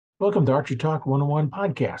Welcome to Archery Talk 101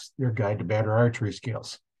 podcast, your guide to better archery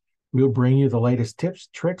skills. We'll bring you the latest tips,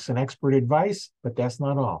 tricks, and expert advice, but that's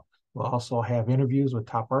not all. We'll also have interviews with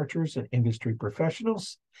top archers and industry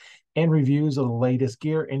professionals and reviews of the latest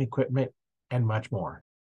gear and equipment and much more.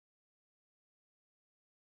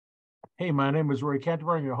 Hey, my name is Rory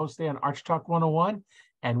Canterbury. I'm your host today on Archery Talk 101,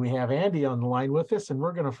 and we have Andy on the line with us, and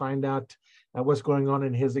we're going to find out what's going on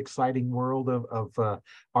in his exciting world of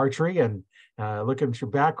archery. And looking at your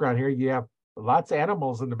background here, you have lots of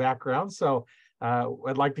animals in the background. So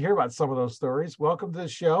I'd like to hear about some of those stories. Welcome to the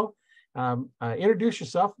show. Introduce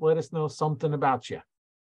yourself. Let us know something about you.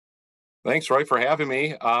 Thanks, Roy, for having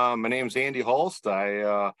me. My name's Andy Holst.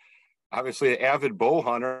 I obviously an avid bow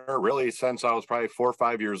hunter, really since I was probably 4 or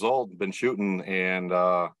 5 years old, been shooting. And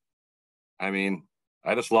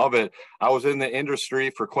I just love it. I was in the industry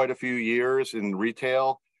for quite a few years in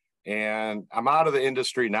retail, and I'm out of the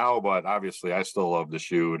industry now, but obviously I still love to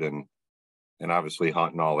shoot and obviously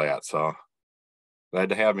hunt and all that. So glad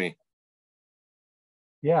to have me.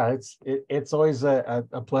 Yeah, it's always a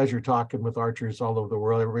pleasure talking with archers all over the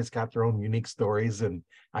world. Everybody's got their own unique stories, and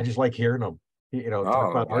I just like hearing them. Talk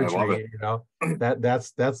about I love archery. it.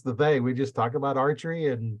 That's the thing. We just talk about archery,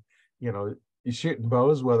 and you're shooting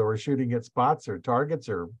bows, whether we're shooting at spots or targets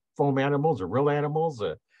or foam animals or real animals,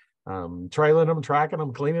 trailing them, tracking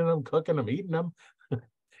them, cleaning them, cooking them, eating them.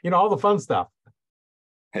 All the fun stuff.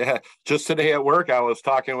 Yeah, just today at work, I was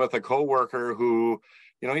talking with a coworker who,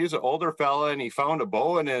 he's an older fella and he found a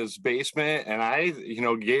bow in his basement, and I,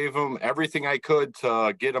 gave him everything I could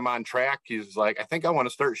to get him on track. He's like, I think I want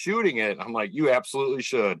to start shooting it. I'm like, you absolutely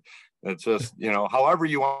should. It's just, however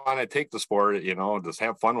you want to take the sport, just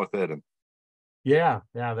have fun with it. And yeah,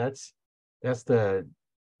 that's the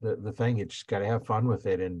thing. You just got to have fun with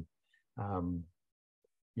it. And,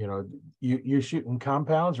 you're shooting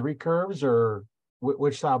compounds, recurves, or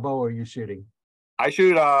which style bow are you shooting? I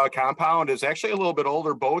shoot a compound. It's actually a little bit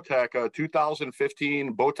older Bowtech,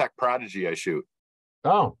 2015 Bowtech Prodigy I shoot.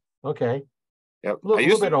 Oh, okay. Yep. I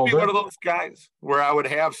used to be one of those guys where I would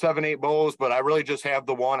have 7, 8 bows, but I really just have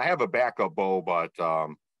the one. I have a backup bow, but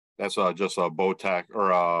that's just a Bowtech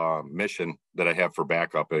or a Mission that I have for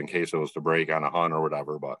backup in case it was to break on a hunt or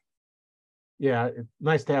whatever. But yeah, it's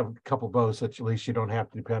nice to have a couple bows, so at least you don't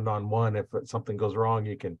have to depend on one. If something goes wrong,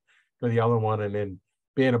 you can go to the other one. And then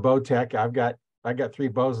being a Bowtech, I got 3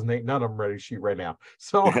 bows and none of them ready to shoot right now.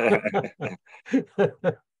 So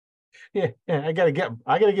yeah, I gotta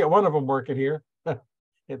get one of them working here.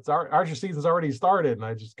 It's archery season's already started, and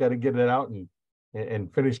I just got to get it out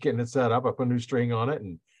and finish getting it set up. I put a new string on it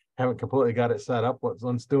and haven't completely got it set up.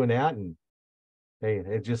 Once doing that, and hey,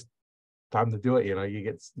 it's just time to do it. You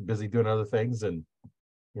get busy doing other things, and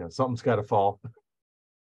something's got to fall.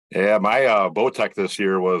 Yeah, my Bowtech this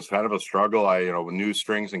year was kind of a struggle. New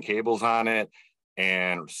strings and cables on it,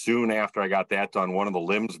 and soon after I got that done, one of the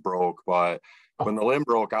limbs broke. But when the limb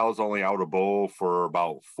broke, I was only out of bow for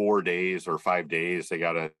about 4 days or 5 days. They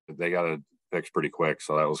got to fix pretty quick,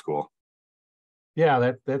 so that was cool.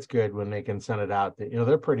 Yeah, that's good when they can send it out.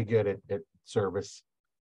 They're pretty good at service.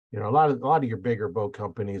 A lot of your bigger bow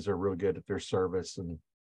companies are real good at their service, and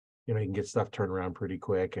you can get stuff turned around pretty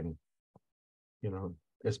quick, and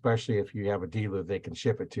especially if you have a dealer they can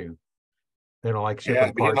ship it to. They don't like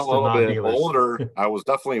shipping being parts a little to bit non-dealers. older, I was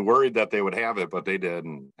definitely worried that they would have it, but they did,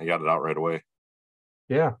 and I got it out right away.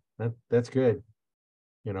 Yeah, that's good.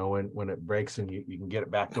 When it breaks and you can get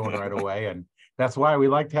it back going right away, and that's why we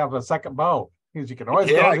like to have a second bow, because you can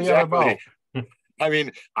always go to the other bow.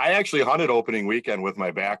 I actually hunted opening weekend with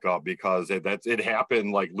my backup because it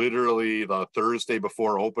happened like literally the Thursday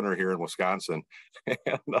before opener here in Wisconsin.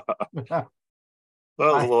 And, that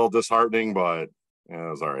was a little disheartening, but yeah,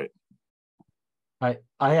 it was all right.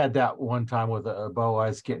 I had that one time with a bow. I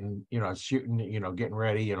was getting, shooting, getting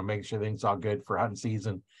ready, making sure things all good for hunting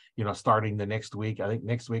season, starting the next week. I think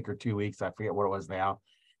next week or 2 weeks, I forget what it was now.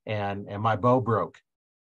 And my bow broke,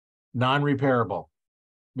 non-repairable,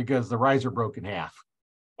 because the riser broke in half.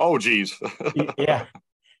 Oh, geez. Yeah.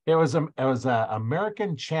 It was a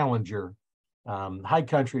American Challenger. High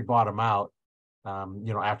Country bought them out,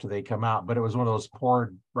 after they come out, but it was one of those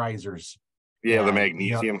poured risers. Yeah, the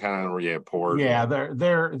magnesium kind of where you poured. Yeah,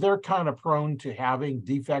 they're kind of prone to having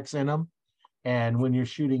defects in them, and when you're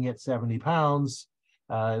shooting at 70 pounds,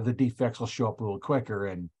 the defects will show up a little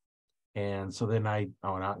quicker. And so then I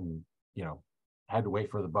went out and had to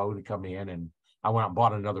wait for the bow to come in, and I went out and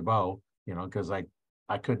bought another bow, because I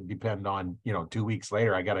couldn't depend on 2 weeks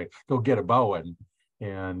later I got to go get a bow,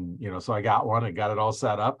 and so I got one and got it all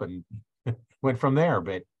set up and went from there.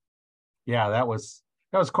 But yeah, that was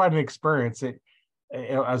quite an experience.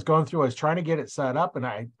 I was going through, I was trying to get it set up, and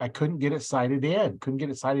I couldn't get it sighted in,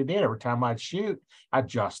 Every time I'd shoot, I'd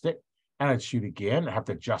adjust it, and I'd shoot again. I have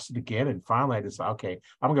to adjust it again. And finally I decided, okay,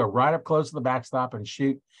 I'm gonna go right up close to the backstop and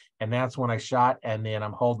shoot. And that's when I shot. And then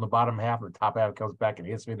I'm holding the bottom half, and the top half comes back and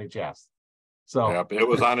hits me in the chest. So Yep, it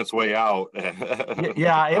was on its way out.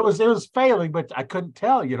 yeah, it was failing, but I couldn't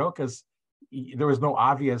tell, because there was no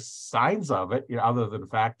obvious signs of it, other than the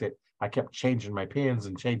fact that I kept changing my pins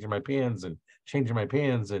and changing my pins and changing my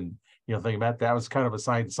pins, and thinking about that was kind of a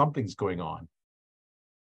sign something's going on.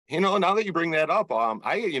 Now that you bring that up,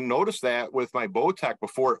 I noticed that with my Bowtech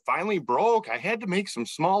before it finally broke, I had to make some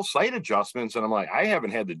small sight adjustments, and I'm like, I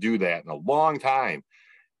haven't had to do that in a long time.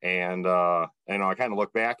 And I kind of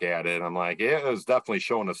look back at it, and I'm like, it was definitely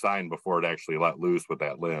showing a sign before it actually let loose with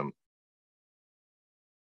that limb.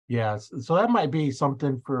 Yeah, so that might be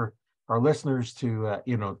something for our listeners to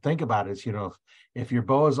think about. Is if your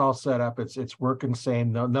bow is all set up, it's working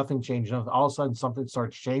same, nothing changed, all of a sudden something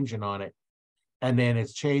starts changing on it, and then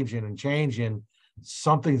it's changing and changing,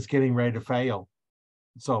 something's getting ready to fail.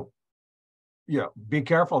 So be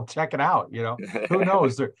careful, check it out. Who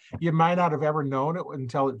knows, you might not have ever known it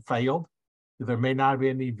until it failed. There may not be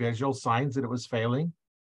any visual signs that it was failing,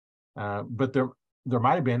 but there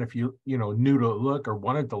might have been if you knew to look, or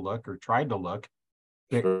wanted to look, or tried to look.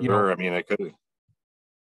 That Sure, I mean, I could.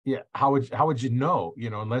 Yeah, how would you know?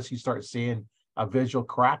 Unless you start seeing a visual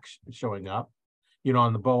crack showing up.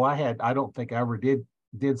 On the bow I had, I don't think I ever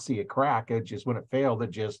did see a crack. It just, when it failed,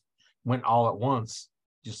 it just went all at once,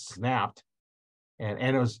 just snapped.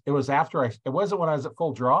 And it was after it wasn't when I was at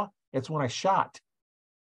full draw. It's when I shot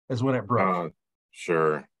is when it broke.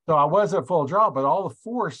 Sure. So I was at full draw, but all the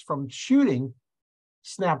force from shooting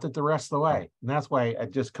snapped it the rest of the way. And that's why I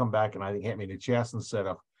just come back and I think hit me in the chest instead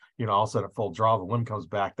of, all of a sudden at full draw, the limb comes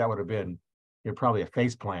back. That would have been probably a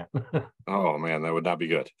face plant. Oh man, that would not be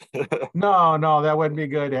good. No, that wouldn't be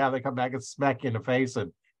good to have it come back and smack you in the face.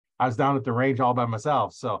 And I was down at the range all by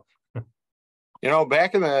myself. So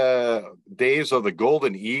back in the days of the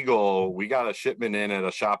Golden Eagle, we got a shipment in at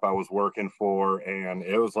a shop I was working for, and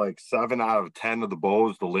it was like 7 out of 10 of the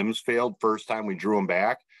bows, the limbs failed first time we drew them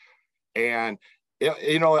back. And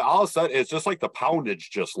all of a sudden, it's just like the poundage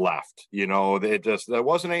just left. There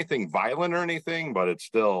wasn't anything violent or anything, but it's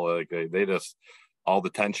still like they just, all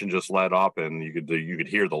the tension just let up, and you could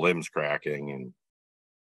hear the limbs cracking, and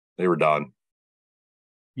they were done.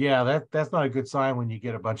 Yeah, that's not a good sign when you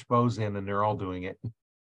get a bunch of bows in and they're all doing it.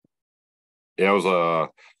 Yeah, it was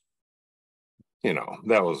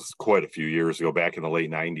that was quite a few years ago, back in the late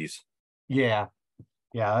 90s. Yeah.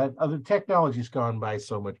 The technology's gone by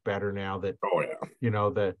so much better now that, oh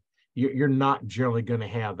yeah, you're not generally going to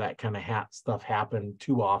have that kind of stuff happen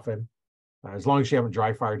too often, as long as you haven't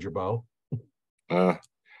dry fired your bow.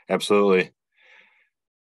 Absolutely.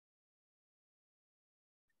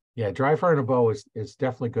 Yeah, dry firing a bow is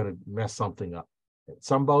definitely going to mess something up.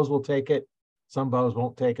 Some bows will take it, some bows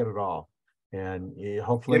won't take it at all, and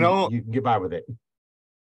hopefully you can get by with it.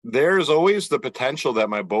 There's always the potential that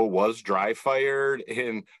my bow was dry fired.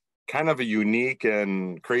 In kind of a unique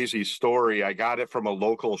and crazy story, I got it from a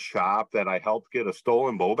local shop that I helped get a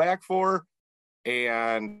stolen bow back for,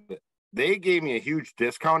 and they gave me a huge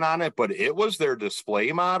discount on it, but it was their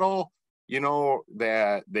display model,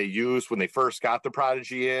 that they used when they first got the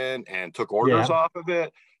Prodigy in and took orders off of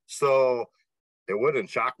it. So it wouldn't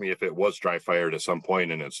shock me if it was dry fired at some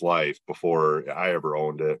point in its life before I ever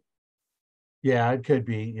owned it. Yeah, it could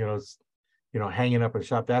be, hanging up in a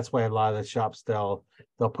shop. That's why a lot of the shops they'll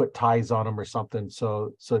put ties on them or something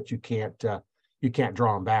so that you can't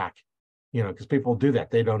draw them back, because people do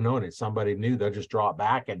that. They don't know it. Somebody new, they'll just draw it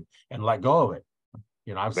back and let go of it.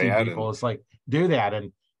 I've seen people, it's like, do that,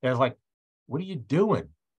 and it's like, what are you doing?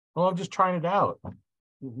 Well, I'm just trying it out.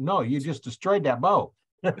 No, you just destroyed that bow.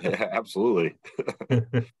 Yeah, absolutely.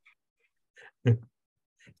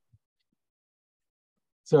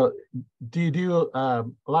 So do you do a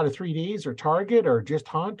lot of 3Ds or target or just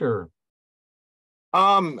hunt, or?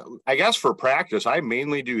 I guess for practice, I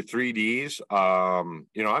mainly do 3Ds.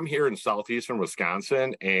 I'm here in southeastern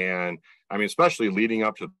Wisconsin, and I mean, especially leading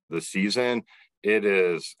up to the season, it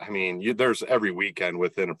is, I mean, there's every weekend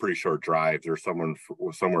within a pretty short drive, there's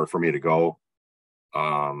somewhere for me to go.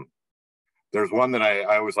 There's one that I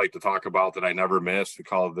always like to talk about that I never miss,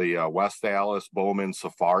 called the West Allis Bowman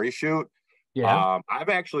Safari Shoot. Yeah. I've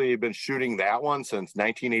actually been shooting that one since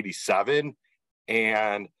 1987,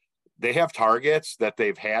 and they have targets that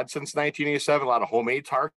they've had since 1987, a lot of homemade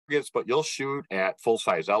targets, but you'll shoot at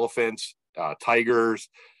full-size elephants, tigers,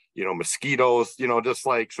 mosquitoes, just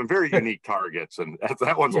like some very unique targets. And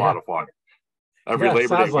that one's a lot of fun. Every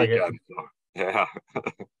Labor Day weekend. Yeah.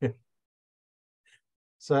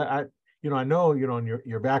 So I know, in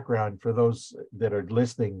your background, for those that are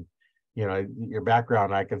listening, your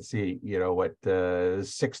background, I can see, what,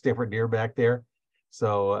 6 different deer back there.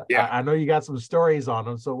 So Yeah. I know you got some stories on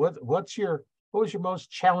them. So what was your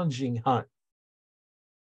most challenging hunt?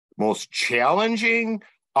 Most challenging?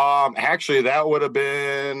 Actually, that would have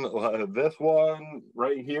been this one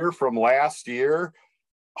right here from last year.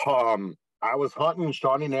 I was hunting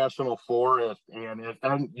Shawnee National Forest,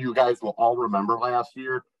 and you guys will all remember last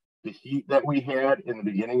year the heat that we had in the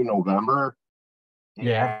beginning of November.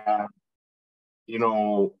 Yeah. And you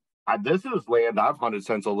know, this is land I've hunted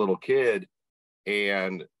since a little kid,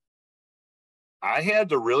 and I had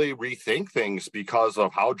to really rethink things because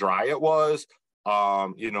of how dry it was.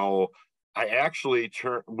 I actually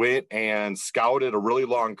went and scouted a really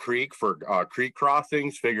long creek for creek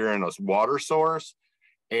crossings, figuring a water source.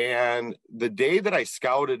 And the day that I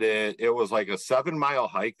scouted it, it was like a 7 mile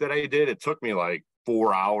hike that I did. It took me like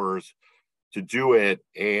 4 hours to do it.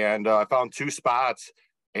 And I found 2 spots,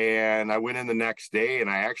 and I went in the next day and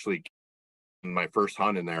I actually my first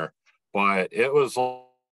hunt in there. But it was a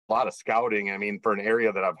lot of scouting. I mean, for an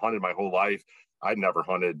area that I've hunted my whole life, I'd never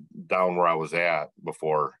hunted down where I was at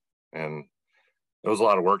before. And it was a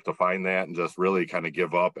lot of work to find that and just really kind of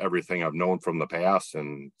give up everything I've known from the past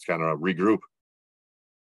and kind of regroup.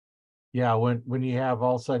 Yeah, when you have,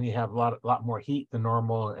 all of a sudden you have a lot more heat than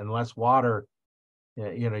normal and less water,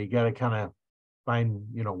 you got to kind of find,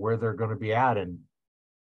 where they're going to be at, and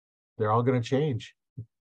they're all going to change.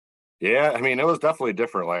 Yeah, I mean, it was definitely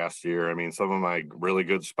different last year. I mean, some of my really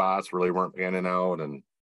good spots really weren't panning out, and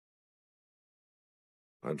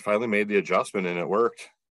I finally made the adjustment and it worked.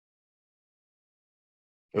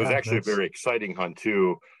 It was Yeah, actually a very exciting hunt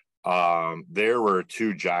too. There were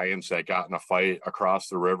two giants that got in a fight across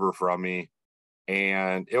the river from me,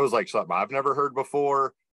 and it was like something I've never heard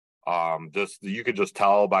before. Just you could just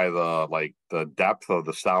tell by the depth of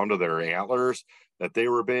the sound of their antlers that they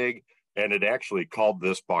were big, and it actually called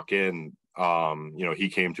this buck in. He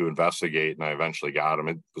came to investigate, and I eventually got him.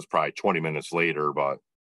 It was probably 20 minutes later, but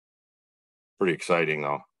pretty exciting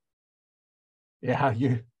though. yeah,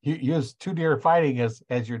 you use two deer fighting as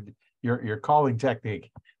your calling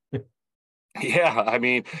technique. Yeah, I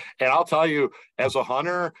mean, and I'll tell you, as a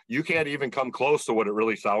hunter, you can't even come close to what it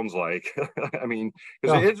really sounds like. I mean,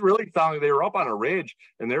 because Oh, it's really sounded, they were up on a ridge,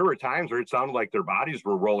 and there were times where it sounded like their bodies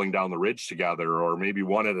were rolling down the ridge together, or maybe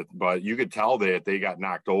one at it, but you could tell that they got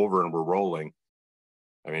knocked over and were rolling.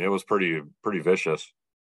 I mean, it was pretty vicious.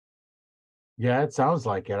 yeah, it sounds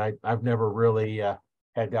like it. I've never really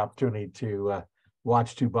had the opportunity to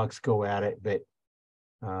watch two bucks go at it, but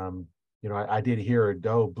um, I did hear a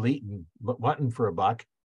doe bleating, wanting for a buck.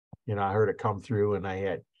 I heard it come through, and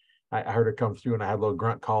I heard it come through, and I had a little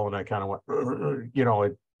grunt call, and I kind of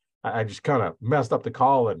went, I just kind of messed up the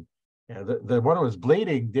call, and the one that was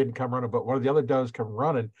bleeding didn't come running, but one of the other does come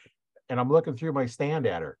running, and I'm looking through my stand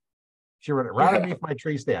at her. She ran right underneath my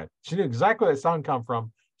tree stand. She knew exactly where the sound come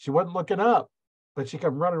from. She wasn't looking up, but she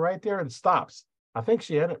come running right there and stops. I think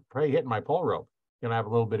she ended up probably hitting my pole rope. I have a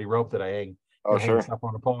little bitty rope that I Oh, hang sure. stuff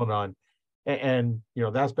on the pole on. And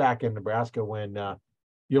that's back in Nebraska when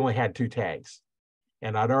you only had 2 tags.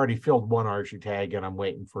 And I'd already filled one archery tag, and I'm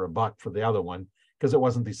waiting for a buck for the other one because it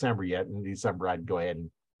wasn't December yet. In December, I'd go ahead and,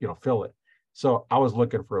 fill it. So I was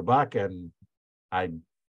looking for a buck, and I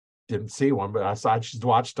didn't see one, but I just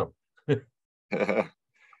watched them.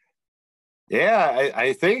 Yeah,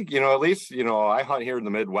 I think, at least, I hunt here in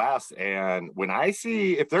the Midwest. And when I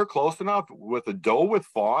see if they're close enough with a doe with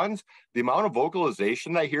fawns, the amount of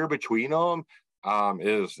vocalization I hear between them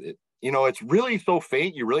it's really so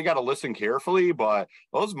faint. You really got to listen carefully. But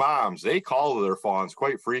those moms, they call their fawns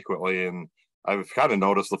quite frequently. And I've kind of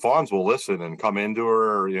noticed the fawns will listen and come into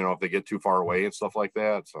her, if they get too far away and stuff like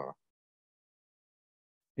that. So,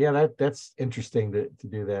 Yeah, that's interesting to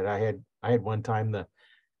do that. I had one time the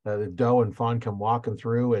doe and fawn come walking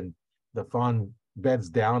through, and the fawn beds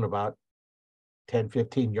down about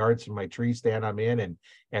 10-15 yards from my tree stand I'm in,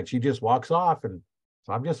 and she just walks off, and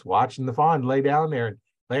so I'm just watching the fawn lay down there, and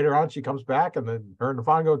later on she comes back, and then her and the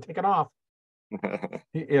fawn go taking off.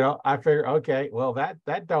 I figure, okay, well,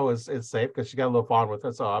 that doe is safe because she got a little fawn with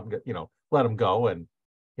her, so I'm let them go, and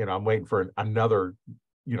I'm waiting for another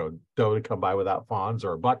doe to come by without fawns,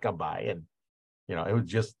 or a buck come by, and it was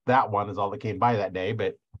just that one is all that came by that day,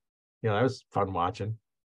 but it was fun watching.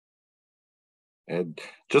 And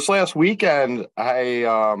just last weekend, I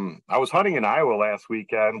was hunting in Iowa last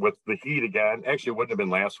weekend with the heat again. Actually, it wouldn't have been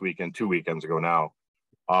last weekend, 2 weekends ago now,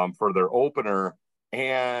 for their opener.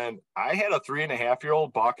 And I had a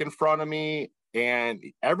 3.5-year-old buck in front of me, And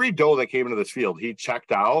every doe that came into this field, he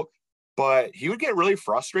checked out, but he would get really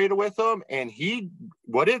frustrated with them. And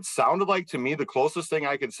what it sounded like to me, the closest thing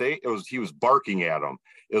I could say, he was barking at them.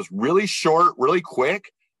 It was really short, really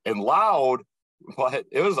quick and loud, but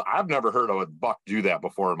I've never heard of a buck do that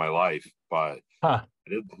before in my life, but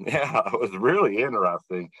it was really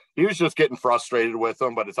interesting. He was just getting frustrated with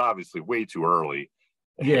them, but it's obviously way too early.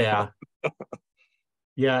 Yeah.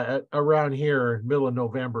 Yeah, around here, middle of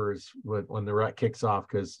November is when the rut kicks off,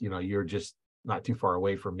 because you're just not too far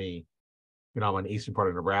away from me. I'm in the eastern part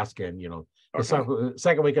of Nebraska, and the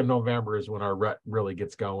second week of November is when our rut really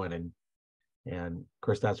gets going, and of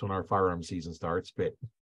course that's when our firearm season starts. But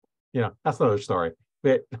that's another story.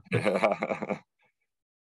 But yeah,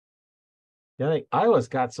 I think Iowa's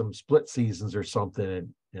got some split seasons or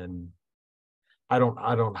something, and I don't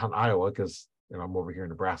hunt Iowa because I'm over here in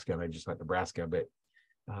Nebraska and I just hunt Nebraska, but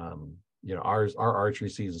our archery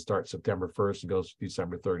season starts September 1st and goes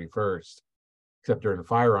December 31st. Except during the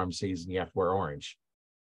firearm season, you have to wear orange.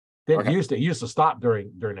 It used to stop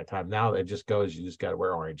during that time. Now it just goes. You just got to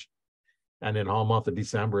wear orange, and then all month of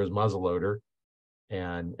December is muzzleloader,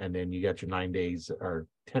 and then you got your 9 days or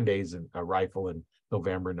 10 days in a rifle in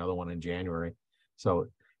November, another one in January. So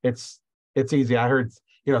it's easy. I heard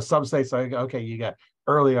some states like, okay, you got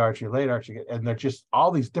early archery, late archery, and they're just all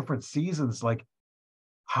these different seasons. Like,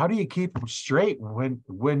 how do you keep them straight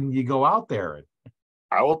when you go out there?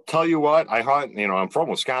 I will tell you what, I hunt, I'm from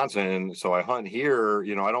Wisconsin, so I hunt here,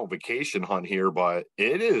 I don't vacation hunt here, but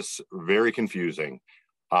it is very confusing.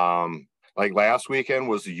 Like last weekend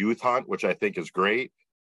was the youth hunt, which I think is great.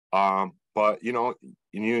 But you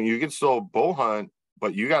can still bow hunt,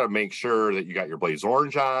 but you got to make sure that you got your blaze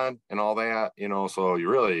orange on and all that, so you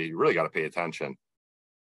really got to pay attention.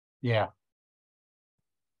 Yeah.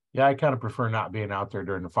 Yeah, I kind of prefer not being out there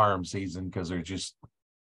during the firearm season because they're just,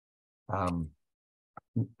 I'd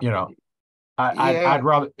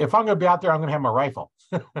rather, if I'm going to be out there, I'm going to have my rifle.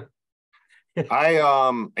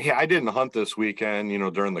 I didn't hunt this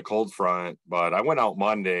weekend, during the cold front, but I went out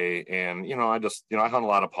Monday and, I hunt a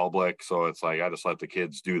lot of public. So it's like, I just let the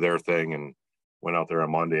kids do their thing and went out there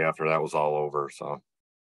on Monday after that was all over. So.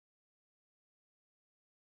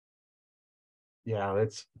 Yeah,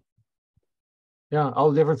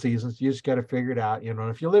 all the different seasons. You just got to figure it out.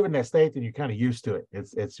 If you live in that state, then you're kind of used to it.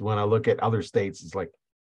 It's when I look at other states, it's like,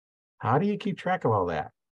 how do you keep track of all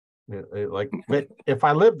that? But if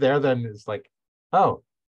I live there, then it's like, oh,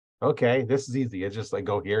 okay, this is easy. It's just like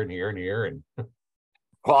go here and here and here. And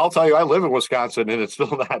well, I'll tell you, I live in Wisconsin and it's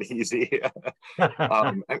still not easy.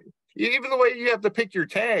 Even the way you have to pick your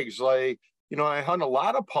tags, like, I hunt a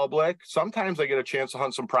lot of public. Sometimes I get a chance to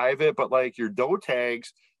hunt some private, but like your doe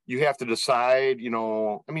tags, you have to decide, you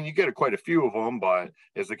get quite a few of them, but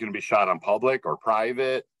is it going to be shot on public or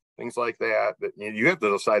private? Things like that you have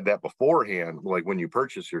to decide that beforehand, like when you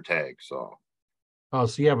purchase your tag. So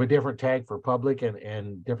you have a different tag for public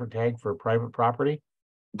and different tag for private property?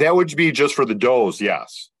 That would be just for the does,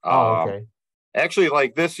 yes. Okay. Actually,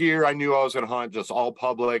 like this year I knew I was going to hunt just all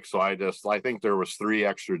public, so I think there was 3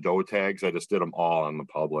 extra doe tags. I just did them all on the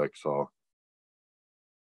public. So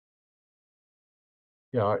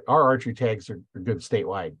yeah, our archery tags are good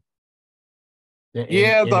statewide.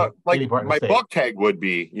 My buck tag would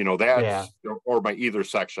be, or my either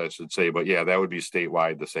section, I should say. But yeah, that would be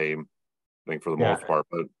statewide the same thing for the most part.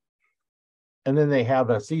 But and then they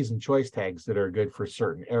have season choice tags that are good for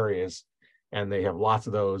certain areas, and they have lots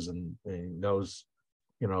of those, and those,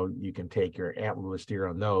 you can take your antlerless deer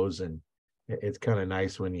on those, and it's kind of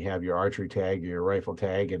nice when you have your archery tag, your rifle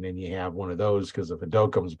tag, and then you have one of those because if a doe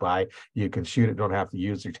comes by, you can shoot it. Don't have to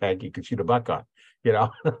use your tag. You can shoot a buck on.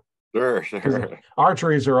 Sure.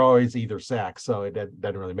 Archeries are always either sex, so it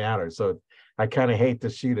doesn't really matter. So I kind of hate to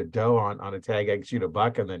shoot a doe on a tag. I can shoot a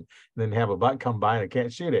buck and then have a buck come by and I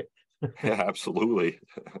can't shoot it. Yeah, absolutely.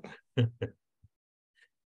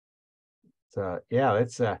 So yeah,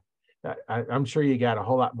 it's I'm sure you got a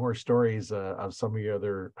whole lot more stories of some of your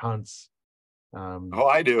other hunts.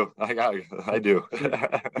 I do. I do.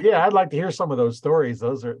 Yeah, I'd like to hear some of those stories.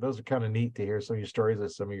 Those are kind of neat to hear some of your stories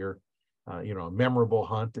of some of your memorable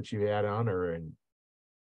hunt that you had on, and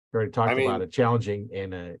you already talked about a challenging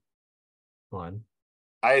and a one.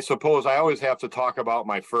 I suppose I always have to talk about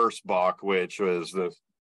my first buck, which was this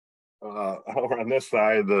over on this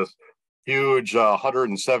side, this huge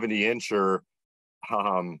 170 incher.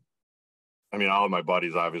 All of my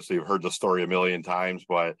buddies obviously have heard the story a million times,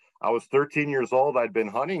 but I was 13 years old. I'd been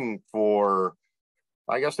hunting for,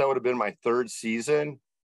 I guess that would have been my 3rd season.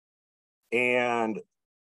 And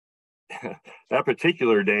that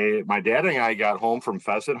particular day, my dad and I got home from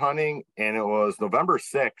pheasant hunting, and it was November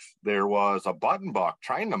 6th. There was a button buck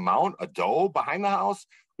trying to mount a doe behind the house.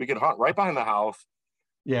 We could hunt right behind the house.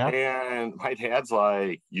 Yeah. And my dad's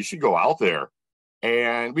like, you should go out there.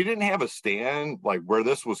 And we didn't have a stand like where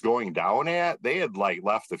this was going down at. They had like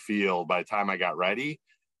left the field by the time I got ready.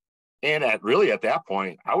 And at that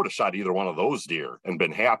point, I would have shot either one of those deer and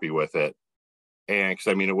been happy with it. And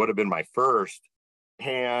because I mean, it would have been my first.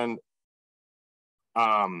 And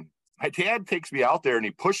my dad takes me out there and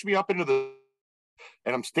he pushed me up into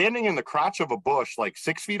and I'm standing in the crotch of a bush, like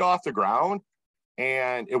 6 feet off the ground.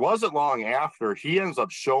 And it wasn't long after he ends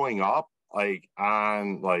up showing up like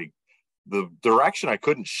on like the direction I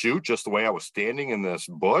couldn't shoot, just the way I was standing in this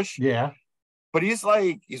bush. Yeah. But he's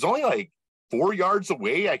only like 4 yards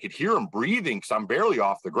away. I could hear him breathing because I'm barely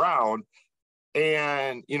off the ground.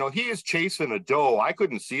 And, you know, he is chasing a doe. I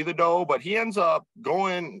couldn't see the doe, but he ends up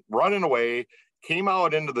running away, came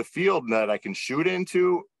out into the field that I can shoot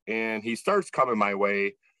into. And he starts coming my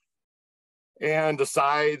way and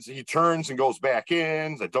decides, he turns and goes back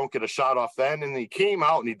in. I don't get a shot off then. And he came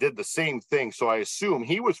out and he did the same thing. So I assume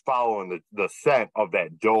he was following the scent of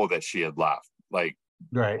that doe that she had left, like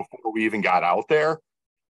Right. before we even got out there.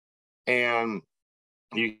 And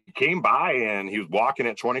he came by and he was walking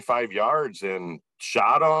at 25 yards and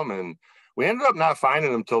shot him. And we ended up not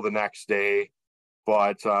finding him till the next day.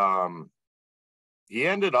 But he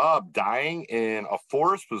ended up dying in a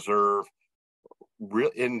forest preserve.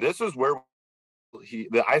 And this is where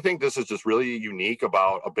I think this is just really unique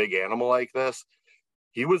about a big animal like this.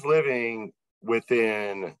 He was living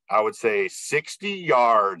within, I would say, 60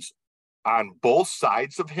 yards on both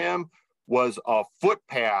sides of him was a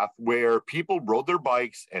footpath where people rode their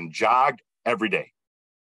bikes and jogged every day.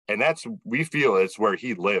 And we feel it's where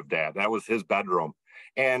he lived at. That was his bedroom.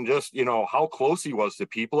 And just, you know, how close he was to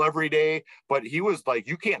people every day. But he was like,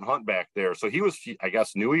 you can't hunt back there. So I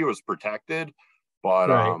guess, knew he was protected. But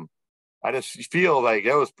Right. I just feel like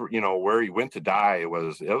it was, you know, where he went to die. It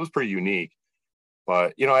was pretty unique.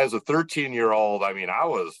 But, you know, as a 13-year-old, I mean, I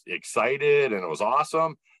was excited and it was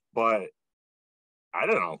awesome. But I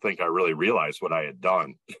don't think I really realized what I had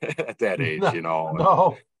done at that age, you know.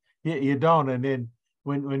 No, you don't. And then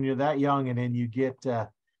when you're that young and then you get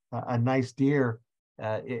a nice deer,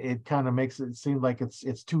 it kind of makes it seem like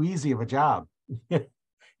it's too easy of a job.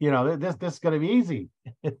 You know, this is going to be easy.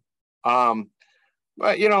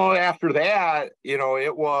 But, you know, after that, you know,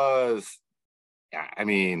 it was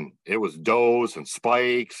does and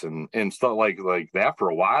spikes and stuff like that for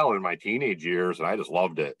a while in my teenage years. And I just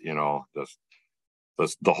loved it, you know, just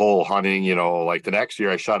the whole hunting, you know, like the next year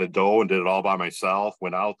I shot a doe and did it all by myself,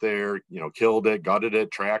 went out there, you know, killed it, gutted it,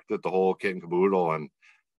 tracked it, the whole kit and caboodle. And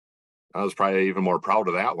I was probably even more proud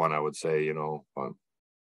of that one, I would say, you know.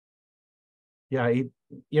 Yeah.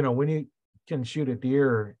 You know, when you can shoot a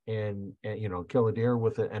deer and you know, kill a deer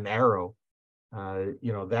with an arrow,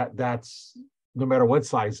 you know, that's no matter what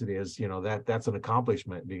size it is, you know, that's an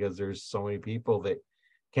accomplishment because there's so many people that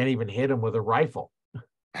can't even hit them with a rifle.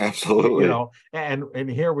 Absolutely. You know, and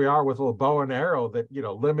here we are with a little bow and arrow that, you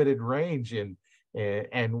know, limited range and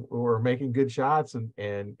we're making good shots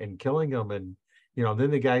and killing them. And, you know,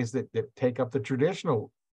 then the guys that take up the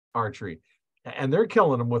traditional archery and they're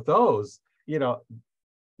killing them with those, you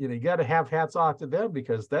got to have hats off to them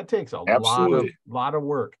because that takes a Absolutely. lot of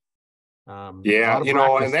work. Yeah, you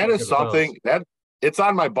know, and that is something those. that it's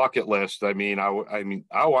on my bucket list. I mean, I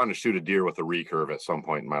want to shoot a deer with a recurve at some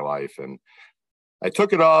point in my life, and I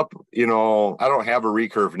took it up. You know, I don't have a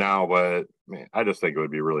recurve now, but man, I just think it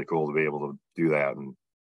would be really cool to be able to do that. And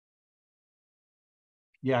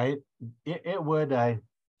yeah, it would.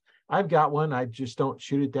 I've got one. I just don't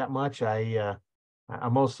shoot it that much. I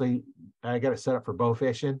got it set up for bow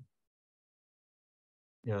fishing.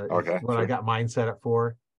 You know, okay, what sure. I got mine set up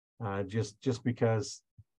for. Just because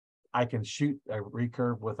I can shoot a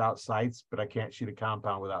recurve without sights, but I can't shoot a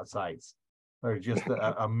compound without sights. Or just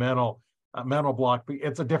a mental block.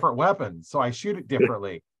 It's a different weapon, so I shoot it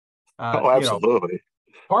differently. Oh, absolutely. You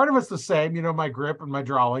know, part of it's the same. You know, my grip and my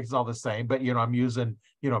drawing is all the same, but you know, I'm using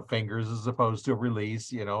fingers as opposed to a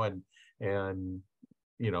release. You know, and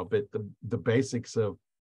but the basics of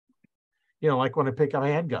like when I pick up a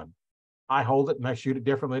handgun, I hold it and I shoot it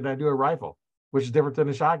differently than I do a rifle, which is different than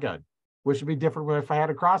a shotgun, which would be different if I had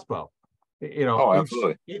a crossbow. Oh,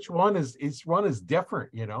 absolutely. Each one is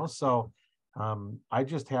different, So I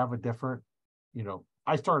just have a different,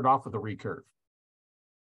 I started off with a recurve.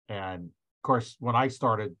 And of course, when I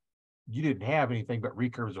started, you didn't have anything but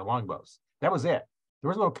recurves or longbows. That was it. There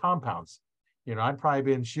was no compounds. I'd probably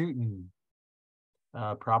been shooting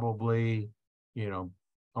probably,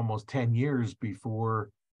 almost 10 years before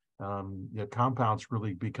the compounds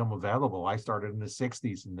really become available. I started in the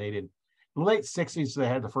 60s, and they did the late 60s. They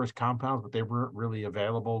had the first compounds, but they weren't really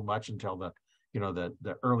available much until the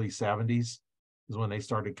early 70s is when they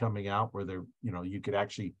started coming out, where they're, you could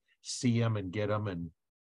actually see them and get them. And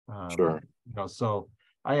Sure. so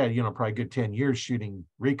I had, probably a good 10 years shooting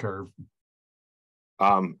recurve.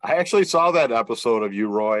 I actually saw that episode of you,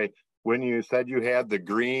 Roy, when you said you had the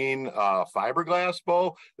green fiberglass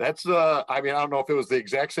bow. That's I mean, I don't know if it was the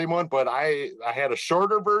exact same one, but I had a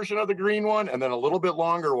shorter version of the green one and then a little bit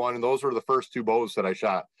longer one, and those were the first two bows that I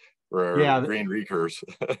shot were green recurves.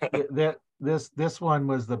 This one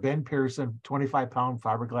was the Ben Pearson 25-pound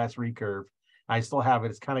fiberglass recurve. I still have it.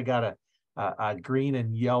 It's kind of got a green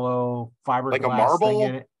and yellow fiberglass like a marble thing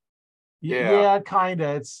in it. Yeah, Kind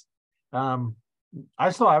of. It's I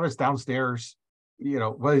still have it downstairs. One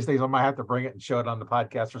of these days I might have to bring it and show it on the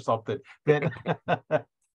podcast or something. But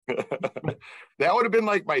that would have been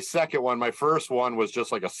like my second one. My first one was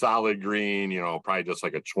just like a solid green, probably just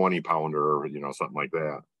like a 20-pounder, something like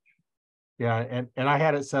that. Yeah, and I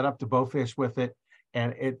had it set up to bow fish with it,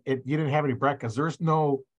 and it you didn't have any break because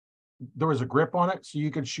there was a grip on it, so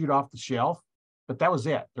you could shoot off the shelf, but that was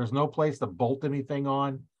it. There's no place to bolt anything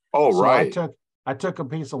on. Oh, so right. I took a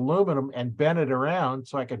piece of aluminum and bent it around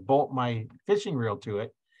so I could bolt my fishing reel to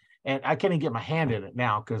it. And I can't even get my hand in it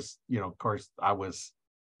now because, of course, I was,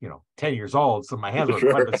 10 years old. So my hands were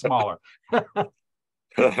quite a bit smaller.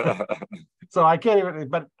 So I can't even,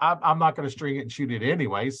 but I'm not going to string it and shoot it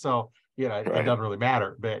anyway. So, Right. It doesn't really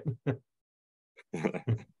matter. But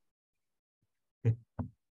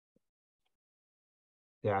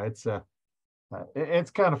yeah, it's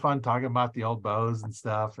kind of fun talking about the old bows and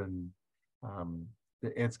stuff. And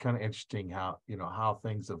it's kind of interesting how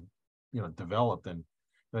things have developed, and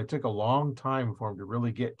it took a long time for them to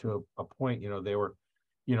really get to a point. They were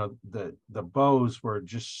the bows were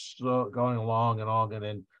just so going along, and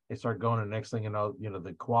then they start going, and the next thing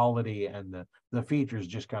the quality and the features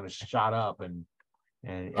just kind of shot up, and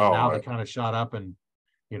now they kind of shot up, and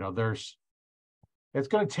it's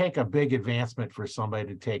going to take a big advancement for somebody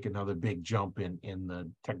to take another big jump in the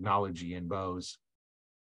technology in bows.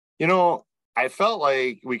 I felt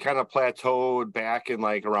like we kind of plateaued back in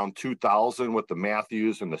like around 2000 with the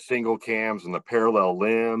Matthews and the single cams and the parallel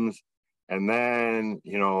limbs. And then,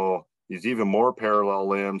 these even more parallel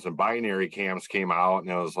limbs and binary cams came out, and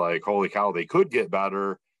it was like, holy cow, they could get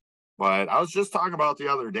better. But I was just talking about the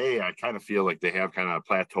other day, I kind of feel like they have kind of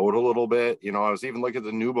plateaued a little bit. I was even looking at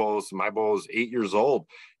the new bows. My bow is 8 years old,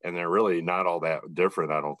 and they're really not all that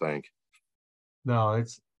different, I don't think. No,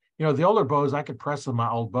 it's, the older bows I could press with my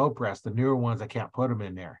old bow press. The newer ones, I can't put them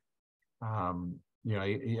in there.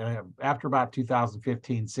 After about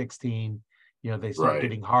 2015, 16, they start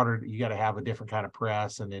getting harder. You got to have a different kind of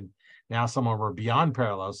press. And then now some of them are beyond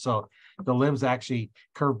parallels. So the limbs actually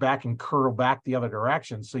curve back and curl back the other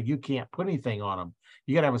direction. So you can't put anything on them.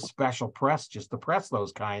 You got to have a special press just to press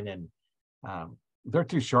those kind. And they're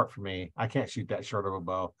too short for me. I can't shoot that short of a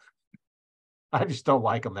bow. I just don't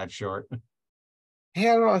like them that short.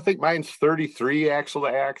 Yeah, I don't know. I think mine's 33 axle to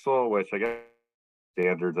axle, which I guess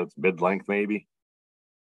standard, that's mid-length maybe.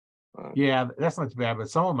 Yeah, that's not too bad, but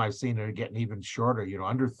some of them I've seen are getting even shorter,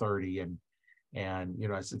 under 30, and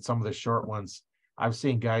I said some of the short ones I've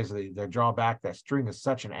seen guys they draw back that string is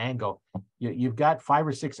such an angle. You've got 5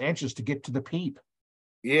 or 6 inches to get to the peep.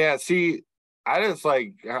 Yeah, see, I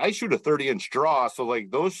shoot a 30-inch draw, so like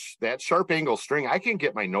that sharp angle string, I can't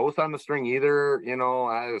get my nose on the string either.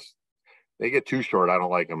 They get too short. I don't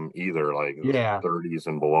like them either. Like 30s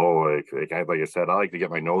and below. Like I said, I like to get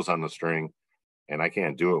my nose on the string, and I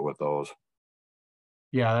can't do it with those.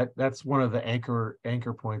 Yeah, that's one of the anchor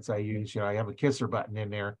points I use. I have a kisser button in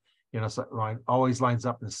there. So mine always lines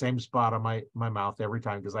up in the same spot on my mouth every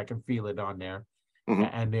time because I can feel it on there. Mm-hmm.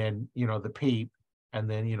 And then the peep, and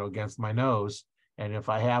then against my nose. And if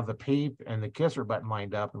I have the peep and the kisser button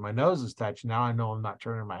lined up and my nose is touched, now I know I'm not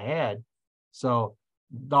turning my head. So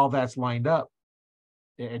all that's lined up.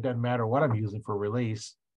 It doesn't matter what I'm using for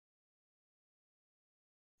release.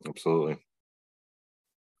 Absolutely.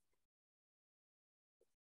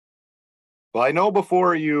 Well, I know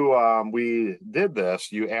before we did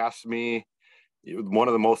this, you asked me one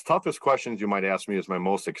of the most toughest questions you might ask me is my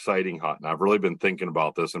most exciting hunt. And I've really been thinking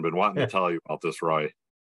about this and been wanting to tell you about this, Roy.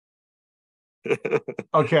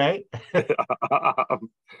 Okay. The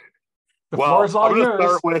floor is all yours.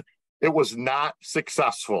 Start with, it was not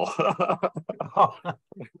successful.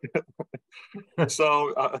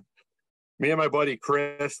 So me and my buddy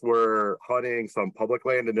Chris were hunting some public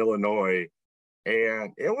land in Illinois,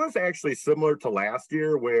 And it was actually similar to last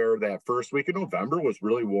year where that first week of November was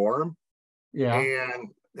really warm. Yeah. And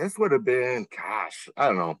this would have been, gosh, I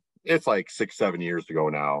don't know. It's like 6, 7 years ago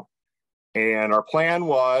now. And our plan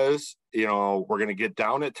was, we're going to get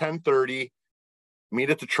down at 10:30, meet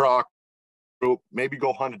at the truck, maybe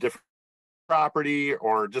go hunt a different property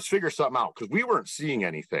or just figure something out because we weren't seeing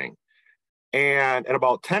anything. And at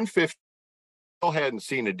about 10:50, still hadn't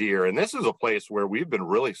seen a deer. And this is a place where we've been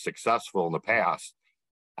really successful in the past.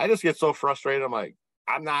 I just get so frustrated. I'm like,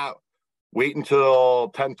 I'm not waiting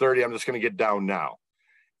till 10:30. I'm just going to get down now.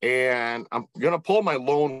 And I'm going to pull my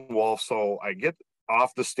lone wolf. So I get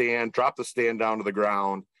off the stand, drop the stand down to the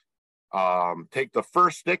ground, take the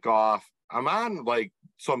first stick off. I'm on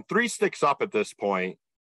so I'm 3 sticks up at this point,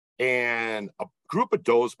 and a group of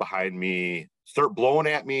does behind me start blowing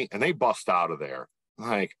at me and they bust out of there.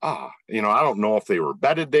 Like, I don't know if they were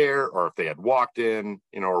bedded there or if they had walked in,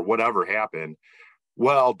 or whatever happened.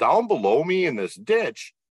 Well, down below me in this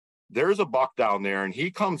ditch, there's a buck down there, and he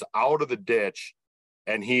comes out of the ditch,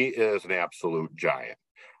 and he is an absolute giant.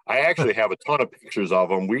 I actually have a ton of pictures of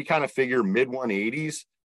him. We kind of figure mid 180s,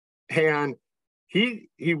 and he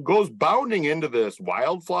goes bounding into this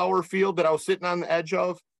wildflower field that I was sitting on the edge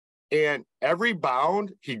of, and every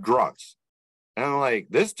bound he grunts. And I'm like,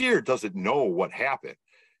 this deer doesn't know what happened.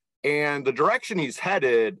 And the direction he's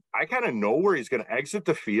headed, I kind of know where he's going to exit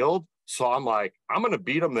the field. So I'm like, I'm going to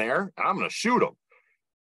beat him there, and I'm going to shoot him.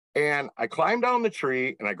 And I climb down the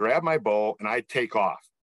tree, and I grab my bow, and I take off.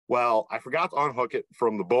 Well, I forgot to unhook it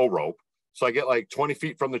from the bow rope. So I get like 20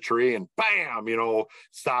 feet from the tree, and bam,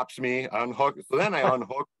 stops me, unhook. So then I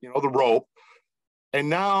unhook, the rope. And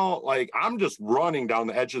now, I'm just running down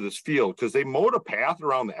the edge of this field because they mowed a path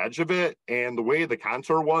around the edge of it. And the way the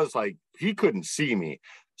contour was, he couldn't see me.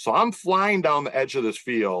 So I'm flying down the edge of this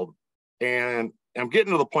field, and I'm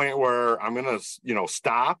getting to the point where I'm going to,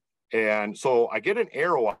 stop. And so I get an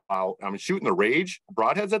arrow out. I'm shooting the Rage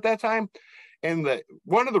broadheads at that time. And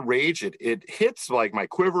one of the Rage, it hits my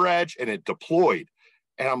quiver edge, and it deployed.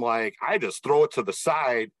 And I'm like, I just throw it to the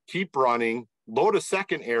side, keep running, load a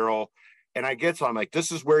second arrow. And I'm like, this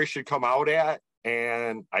is where he should come out at.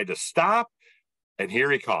 And I just stop, and here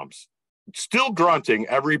he comes, still grunting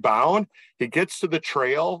every bound. He gets to the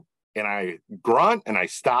trail, and I grunt, and I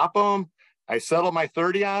stop him. I settle my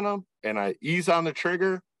 30 on him, and I ease on the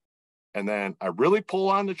trigger. And then I really pull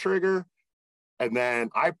on the trigger. And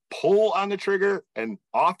then I pull on the trigger, and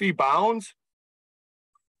off he bounds.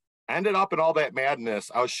 Ended up in all that madness.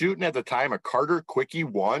 I was shooting at the time a Carter Quickie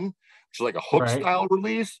 1, which is like a hook style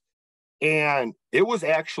release. And it was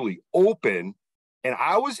actually open, and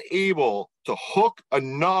I was able to hook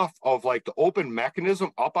enough of the open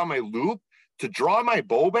mechanism up on my loop to draw my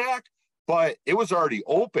bow back, but it was already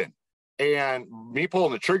open. And me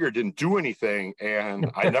pulling the trigger didn't do anything,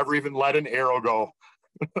 and I never even let an arrow go.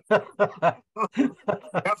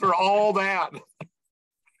 After all that.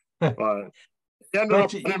 But he ended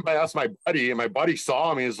up running past my buddy, and my buddy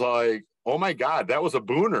saw him. He's like, oh my God, that was a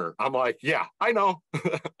booner. I'm like, yeah, I know.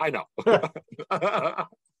 I know.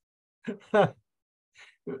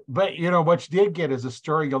 But what you did get is a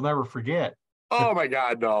story you'll never forget. Oh my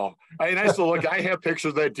God, no. I still look, I have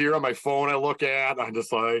pictures of that deer on my phone I look at, and I'm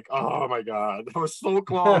just like, oh my God, that was so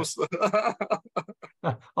close.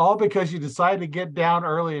 All because you decided to get down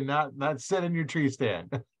early and not sit in your tree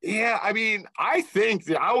stand. Yeah, I mean, I think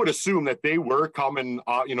that I would assume that they were coming,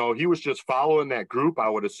 he was just following that group, I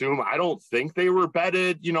would assume. I don't think they were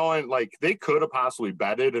bedded, and they could have possibly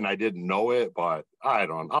bedded and I didn't know it, but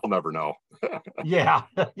I'll never know. Yeah,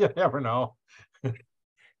 you never know.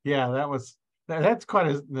 Yeah, that's quite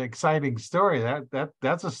an exciting story.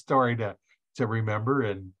 That's a story to remember.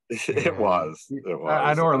 And it was.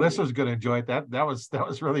 I know our listeners going to enjoy it. That was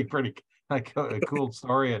really pretty a cool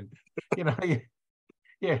story. And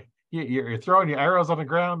you're throwing your arrows on the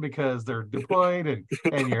ground because they're deployed, and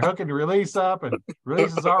you're hooking the release up, and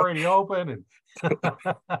release is already open. And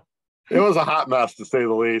it was a hot mess, to say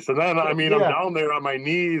the least. And then, I'm down there on my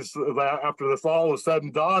knees after this all was said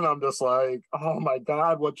and done. I'm just like, oh my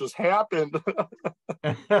God, what just happened?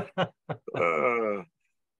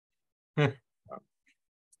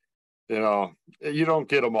 You don't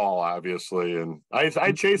get them all, obviously. And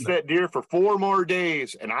I chased that deer for 4 more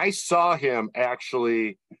days, and I saw him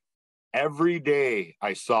actually every day.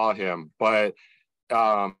 I saw him, but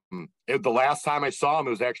the last time I saw him,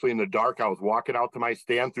 it was actually in the dark. I was walking out to my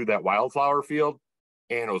stand through that wildflower field,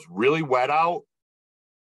 and it was really wet out.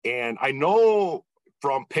 And I know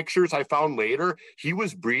from pictures I found later, he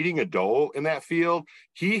was breeding a doe in that field.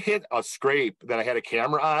 He hit a scrape that I had a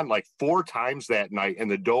camera on 4 times that night,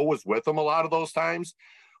 and the doe was with him a lot of those times.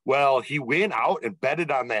 Well, he went out and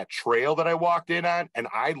bedded on that trail that I walked in on, and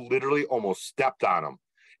I literally almost stepped on him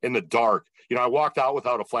in the dark. You know, I walked out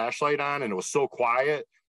without a flashlight on, and it was so quiet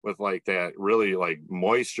with like that really like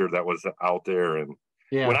moisture that was out there. And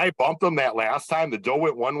when Yeah. I bumped him that last time, the doe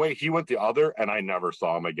went one way, he went the other, and I never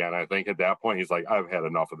saw him again. I think at that point, he's like, I've had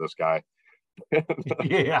enough of this guy.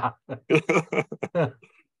 Yeah.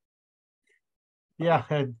 Yeah.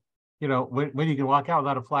 And, you know, when you can walk out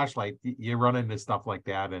without a flashlight, you run into stuff like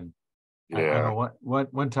that. And I Yeah. know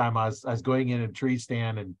one time I was going in a tree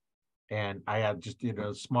stand and I had just, you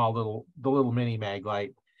know, the little mini mag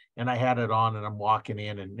light, and I had it on and I'm walking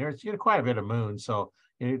in, and there's, you know, quite a bit of moon. So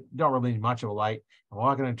you don't really need much of a light. I'm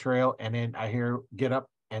walking on a trail, and then I hear get up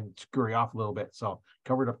and scurry off a little bit. So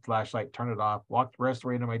covered up the flashlight, turn it off, walk the rest of the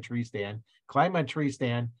way into my tree stand, climb my tree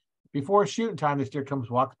stand. Before shooting time, this deer comes,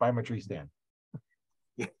 walks by my tree stand.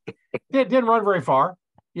 Didn't run very far,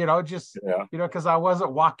 you know, just, Yeah. you know, because I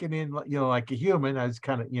wasn't walking in, you know, like a human. I was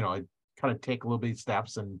kind of, you know, I kind of take a little bit of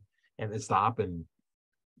steps and then stop. And,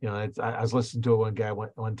 you know, I was listening to one guy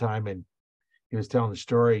one time, and he was telling the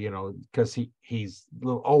story, you know, because he's a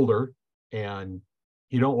little older and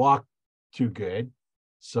he don't walk too good.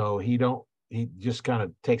 So he just kind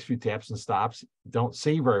of takes a few steps and stops, don't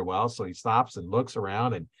see very well. So he stops and looks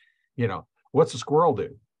around, and, you know, what's a squirrel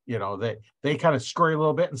do? You know, they kind of scurry a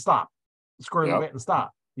little bit and stop, scurry a little Yep. bit and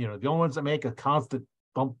stop. You know, the only ones that make a constant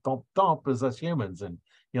thump, thump, thump is us humans. And,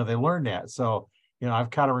 you know, they learn that. So, you know, I've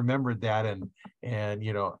kind of remembered that. And,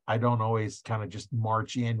 you know, I don't always kind of just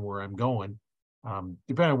march in where I'm going.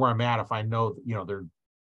 Depending on where I'm at, if I know, you know,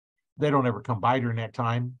 they don't ever come by during that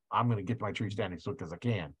time, I'm going to get to my tree standing as quick as I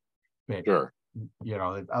can. But, Sure. you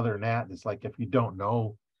know, other than that, it's like, if you don't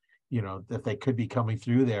know, you know, that they could be coming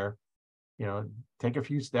through there, you know, take a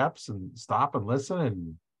few steps and stop and listen.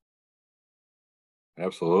 And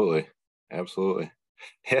Absolutely. Absolutely.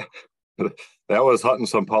 Yeah. That was hunting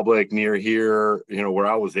some public near here, you know, where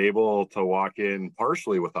I was able to walk in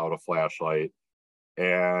partially without a flashlight,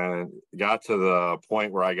 and got to the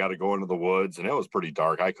point where I got to go into the woods, and it was pretty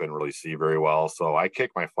dark. I couldn't really see very well. So I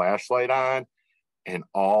kicked my flashlight on, and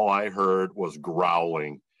all I heard was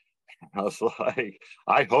growling. I was like,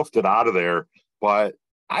 I hoofed it out of there, but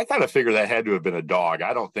I kind of figured that had to have been a dog.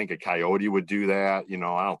 I don't think a coyote would do that. You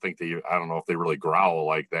know, I don't know if they really growl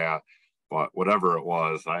like that, but whatever it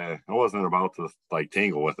was, I wasn't about to like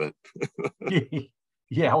tangle with it.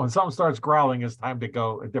 yeah, when something starts growling, it's time to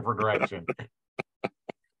go a different direction.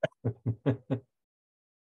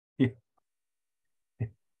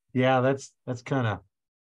 Yeah, that's kind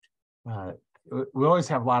of we always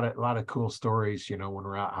have a lot of cool stories, you know, when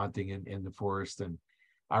we're out hunting in the forest. And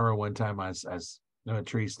I remember one time I was in a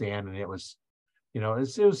tree stand, and it was, you know, it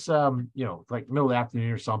was you know, like middle of the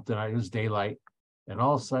afternoon or something. It was daylight, and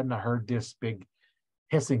all of a sudden I heard this big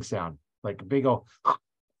hissing sound, like a big old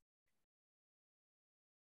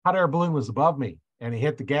hot air balloon was above me, and he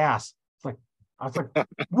hit the gas. It's like, I was like,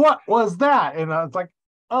 what was that? And I was like,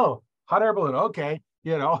 oh, hot air balloon. Okay,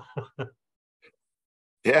 you know.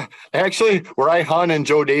 Yeah, actually, where I hunt in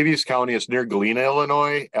Joe Davies County, it's near Galena,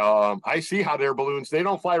 Illinois. I see hot air balloons. They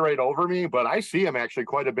don't fly right over me, but I see them actually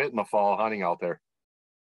quite a bit in the fall hunting out there.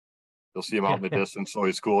 You'll see them out in the distance. So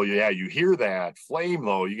it's cool. Yeah, you hear that flame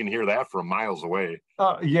though. You can hear that from miles away.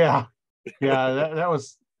 Yeah, yeah. That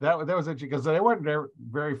was interesting, because they weren't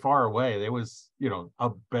very far away. They was, you know,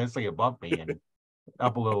 up basically above me and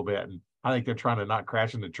up a little bit. And I think they're trying to not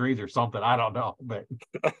crash into trees or something. I don't know, but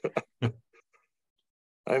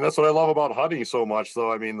And that's what I love about hunting so much.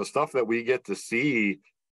 So, I mean, the stuff that we get to see,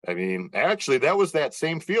 I mean, actually, that was that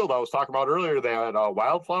same field I was talking about earlier, that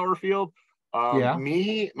wildflower field. yeah.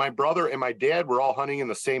 Me, my brother, and my dad were all hunting in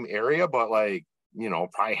the same area, but like, you know,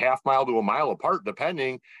 probably half mile to a mile apart,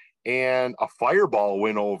 depending. And a fireball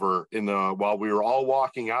went over while we were all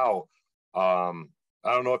walking out. I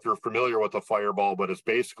don't know if you're familiar with a fireball, but it's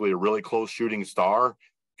basically a really close shooting star,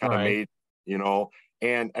 kind of Right. made, you know.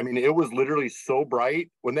 And I mean, it was literally so bright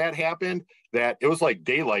when that happened that it was like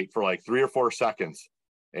daylight for like 3 or 4 seconds.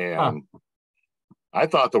 Huh. And I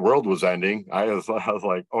thought the world was ending. I was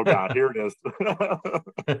like, oh God, here it is. But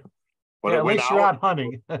Yeah, it at went least you're out. out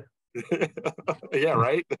hunting. Yeah,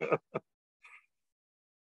 right.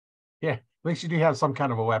 Yeah, at least you do have some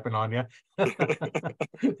kind of a weapon on you. uh,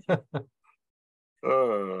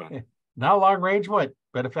 Not a long range one,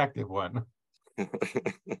 but effective one.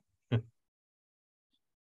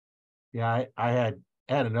 Yeah, I had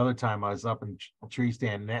another time I was up in a tree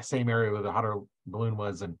stand in that same area where the hot air balloon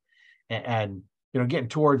was, and you know, getting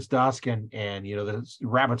towards dusk, and you know, the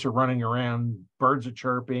rabbits are running around, birds are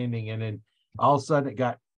chirping, and then all of a sudden it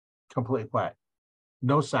got completely quiet,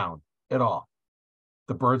 no sound at all.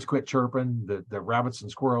 the birds quit chirping, the rabbits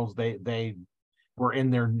and squirrels, they were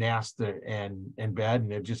in their nest and in bed,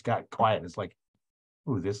 and it just got quiet. It's like,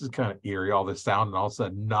 ooh, this is kind of eerie, all this sound, and all of a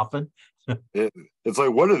sudden nothing. It's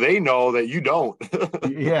like, what do they know that you don't?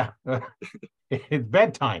 Yeah. It's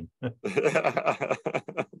bedtime.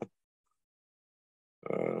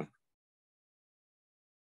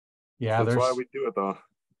 Yeah, That's why we do it, though.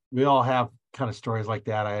 we all have kind of stories like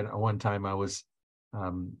that. I had one time I was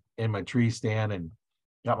in my tree stand and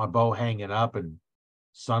got my bow hanging up, and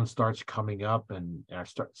sun starts coming up, and I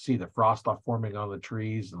start to see the frost off forming on the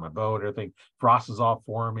trees and my bow and everything. Frost is all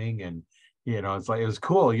forming, and it's like, it was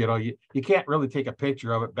cool. You can't really take a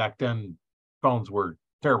picture of it back then. Phones were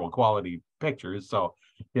terrible quality pictures, so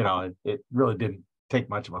it really didn't take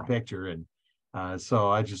much of a picture. And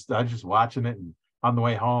so I just watching it, and on the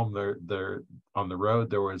way home, there on the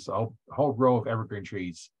road there was a whole row of evergreen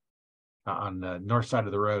trees on the north side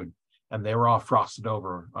of the road, and they were all frosted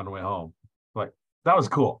over on the way home. Like, that was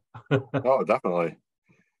cool. Oh, definitely.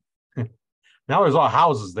 Now there's all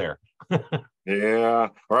houses there. Yeah.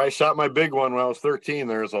 Or I shot my big one when I was 13.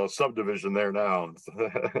 There's a subdivision there now.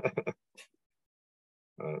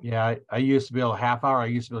 Yeah, I used to be able half hour. I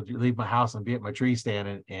used to be able to leave my house and be at my tree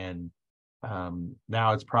stand, and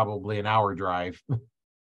now it's probably an hour drive.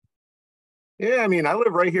 Yeah, I mean, I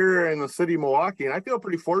live right here in the city of Milwaukee, and I feel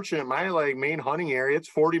pretty fortunate. My main hunting area, it's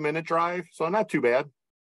 40-minute drive, so not too bad.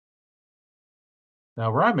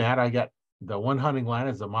 Now where I'm at, I got the one hunting line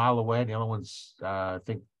is a mile away, and the other one's I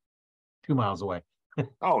think 2 miles away.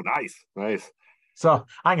 Oh, nice. So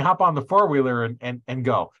I can hop on the four-wheeler and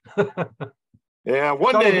go. Yeah,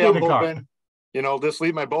 one Don't day even I'm need a car. hoping, just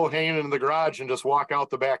leave my bow hanging in the garage and just walk out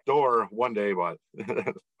the back door one day, but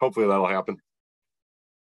hopefully that'll happen.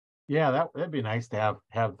 Yeah, that'd be nice to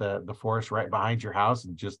have the forest right behind your house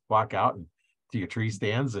and just walk out and to your tree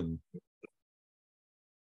stands. And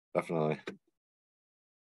Definitely.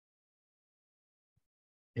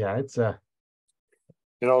 yeah, it's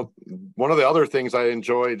one of the other things I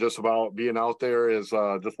enjoy just about being out there is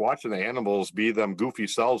just watching the animals be them goofy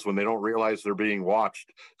selves when they don't realize they're being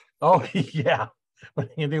watched. oh yeah, they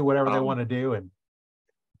can do whatever they want to Um, do. And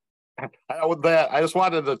I just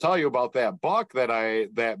wanted to tell you about that buck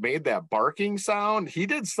that made that barking sound. He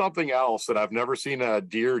did something else that I've never seen a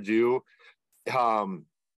deer do. I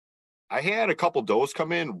had a couple does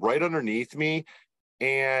come in right underneath me,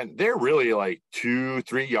 and they're really like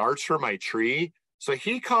 2-3 yards from my tree. So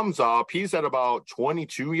he comes up, he's at about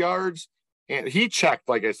 22 yards, and he checked,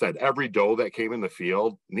 like I said, every doe that came in the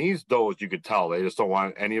field. And these does, you could tell they just don't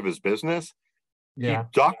want any of his business. He yeah,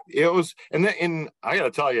 ducked. It was, and then I got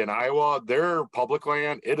to tell you, in Iowa, their public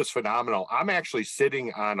land, it is phenomenal. I'm actually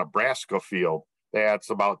sitting on a Nebraska field that's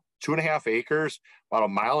about 2.5 acres, about a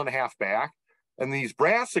mile and a half back. And these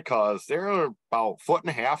brassicas, they're about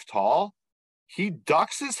 1.5 feet tall. He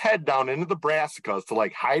ducks his head down into the brassicas to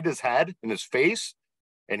like hide his head and his face.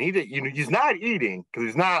 And he's not eating because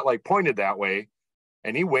he's not like pointed that way.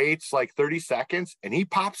 And he waits like 30 seconds and he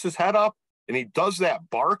pops his head up and he does that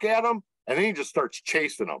bark at him. And then he just starts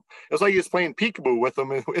chasing them. It's like he's playing peekaboo with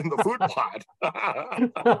them in the food plot.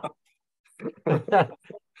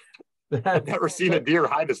 I've never seen a deer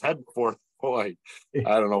hide his head before. Boy,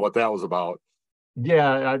 I don't know what that was about.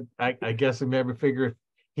 yeah. I guess he maybe figure if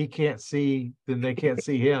he can't see, then they can't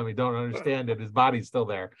see him. He don't understand that his body's still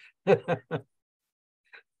there. That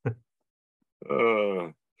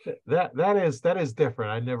is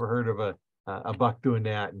different. I never heard of a buck doing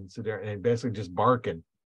that and sit there and basically just barking.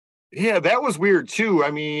 Yeah, that was weird too.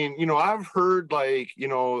 I mean, I've heard like you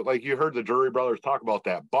heard the Drury brothers talk about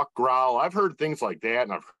that buck growl. I've heard things like that,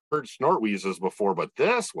 and I've heard snort wheezes before, but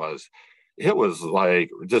it was like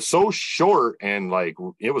just so short and like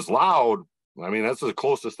it was loud. I mean, that's the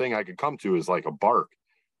closest thing I could come to is like a bark.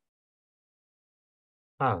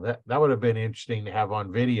 Oh, that would have been interesting to have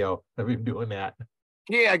on video of him doing that.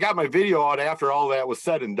 Yeah, I got my video out after all that was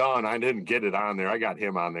said and done. I didn't get it on there. I got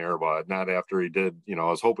him on there, but not after he did. I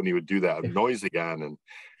was hoping he would do that noise again, and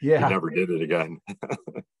he Yeah, never did it again.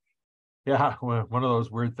 yeah. One of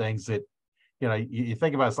those weird things that you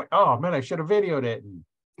think about. It's like, oh man, I should have videoed it,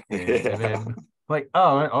 and then like,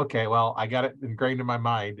 oh, okay, well, I got it ingrained in my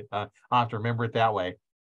mind. I'll have to remember it that way.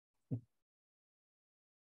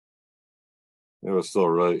 It was still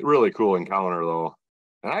really, really cool encounter though.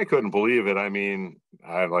 And I couldn't believe it. I mean,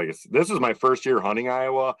 this is my first year hunting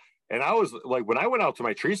Iowa. And I was like, when I went out to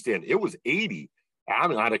my tree stand, it was 80.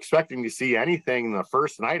 I'm not expecting to see anything. The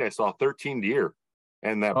first night I saw 13 deer.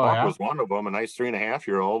 And that Oh buck yeah, was one of them, a nice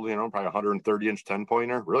 3.5-year-old, probably 130-inch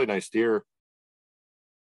 10-pointer, really nice deer.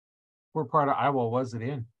 what part of Iowa was it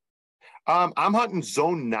in? I'm hunting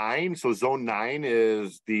zone 9. So zone 9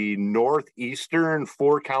 is the northeastern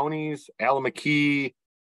 4 counties: Alameda,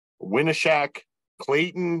 Winneshack,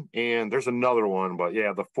 Clayton, and there's another one, but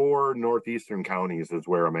yeah, the 4 northeastern counties is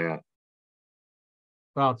where I'm at.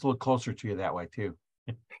 Well, it's a little closer to you that way too.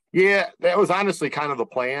 Yeah, that was honestly kind of the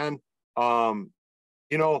plan. Um,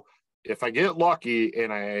 you know, if I get lucky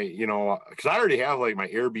and because I already have like my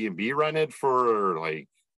Airbnb rented for like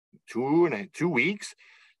 2 weeks,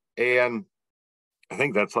 and I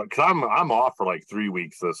think that's like, because I'm off for like 3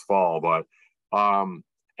 weeks this fall, but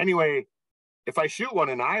anyway, if I shoot one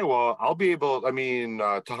in Iowa, I'll be able,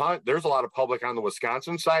 to hunt. There's a lot of public on the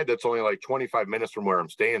Wisconsin side that's only like 25 minutes from where I'm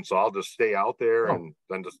staying. So I'll just stay out there Oh, and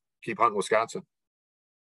then just keep hunting Wisconsin.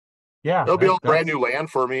 yeah, It'll be all brand that's new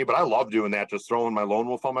land for me, but I love doing that. Just throwing my lone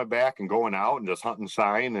wolf on my back and going out and just hunting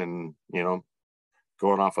sign and,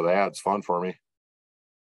 going off of that. It's fun for me.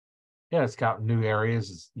 yeah, scouting new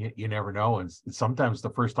areas. You never know, and sometimes the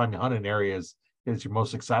first time you hunt an area is your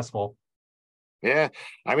most successful. Yeah.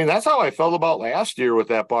 That's how I felt about last year with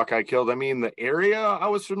that buck I killed. The area I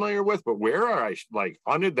was familiar with, but where I like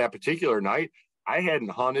hunted that particular night, I hadn't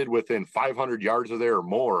hunted within 500 yards of there or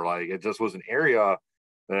more. Like it just was an area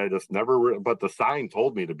that I just never, but the sign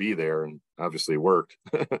told me to be there and obviously worked.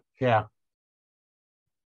 Yeah,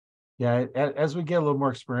 yeah. As we get a little more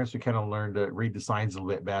experience, we kind of learn to read the signs a little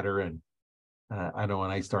bit better. And I know when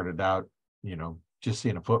I started out, just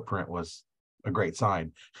seeing a footprint was a great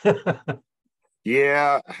sign.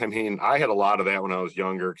 Yeah, I had a lot of that when I was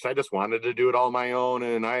younger because I just wanted to do it all on my own,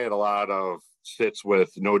 and I had a lot of sits with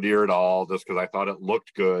no deer at all just because I thought it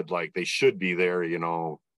looked good, like they should be there,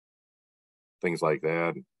 things like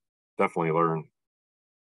that. Definitely learn.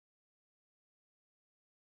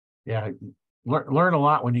 Yeah, learn a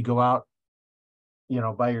lot when you go out,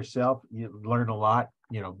 by yourself. You learn a lot,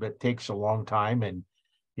 but it takes a long time. And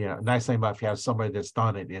nice thing about if you have somebody that's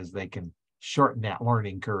done it is they can shorten that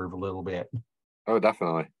learning curve a little bit. Oh,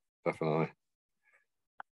 definitely, definitely.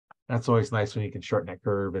 That's always nice when you can shorten that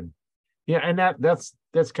curve. And yeah, and that's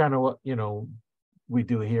kind of what we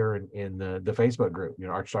do here in the Facebook group,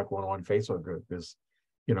 Archtalk 101 Facebook group is,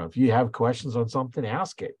 if you have questions on something,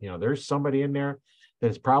 ask it. There's somebody in there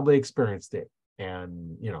that's probably experienced it,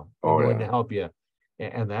 and be Oh willing to yeah. help you.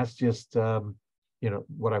 And that's just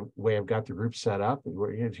way I've got the group set up.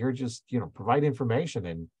 We're here just provide information,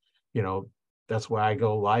 and that's why I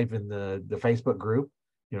go live in the Facebook group,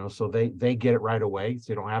 so they get it right away,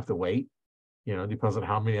 so you don't have to wait. Depends on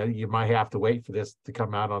how many you might have to wait for this to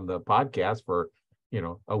come out on the podcast for,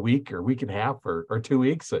 a week or week and a half or 2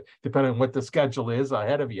 weeks, depending on what the schedule is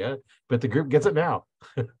ahead of you. But the group gets it now.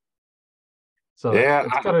 So Yeah,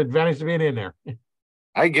 that's got an advantage to being in there.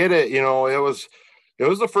 I get it. It was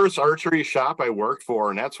the first archery shop I worked for,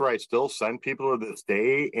 and that's where I still send people to this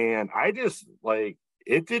day. And I just like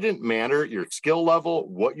it didn't matter your skill level,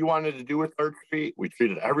 what you wanted to do with archery. We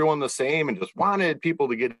treated everyone the same and just wanted people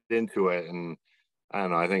to get into it. And I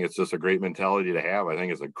don't know, I think it's just a great mentality to have. I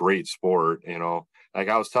think it's a great sport. Like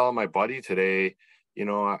I was telling my buddy today,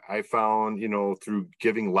 I found, through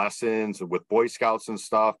giving lessons with Boy Scouts and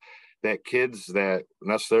stuff, that kids that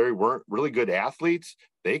necessarily weren't really good athletes,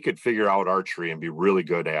 they could figure out archery and be really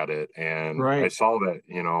good at it. And I Right. saw that,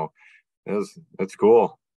 it's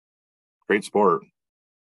cool. Great sport.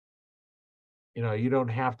 You don't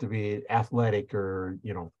have to be athletic or,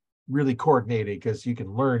 really coordinated, because you can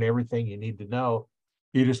learn everything you need to know.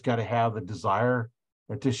 You just got to have the desire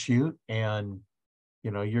to shoot, and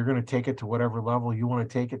you're going to take it to whatever level you want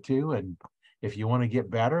to take it to. And if you want to get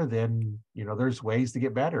better, then there's ways to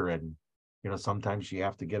get better. And sometimes you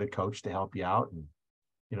have to get a coach to help you out.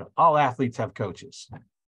 And all athletes have coaches.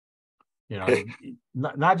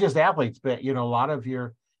 Not just athletes, but a lot of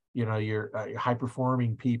your high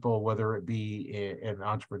performing people, whether it be an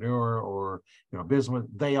entrepreneur or business,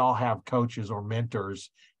 they all have coaches or mentors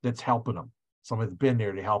that's helping them. Somebody's been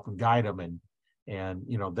there to help and guide them. And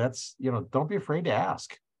that's don't be afraid to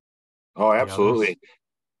ask. Oh, There's absolutely.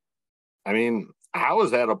 I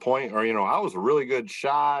was at a point where, I was a really good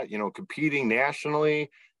shot, competing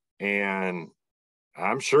nationally. And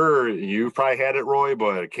I'm sure you probably had it, Roy,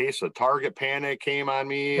 but a case of target panic came on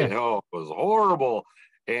me. Oh, it was horrible.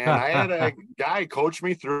 And I had a guy coach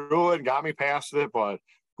me through it and got me past it, but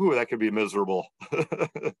that could be miserable.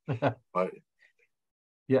 But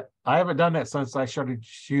yeah, I haven't done that since I started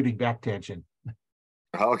shooting back tension,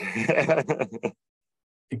 okay.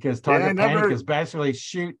 because Yeah, I target panic never. is basically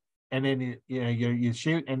shoot, and then you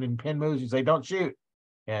shoot, and then pin moves, you say don't shoot,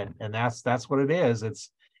 and that's what it is.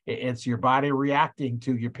 It's your body reacting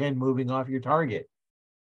to your pin moving off your target.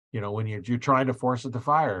 When you're trying to force it to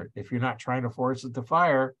fire. If you're not trying to force it to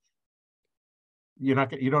fire, you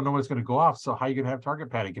don't know when it's going to go off. So how are you going to have target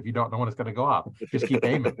panic if you don't know when it's going to go off? Just keep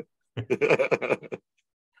aiming.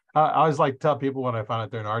 I always like to tell people when I find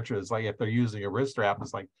out they're an archer, it's like if they're using a wrist strap,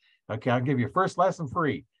 it's like, okay, I'll give you first lesson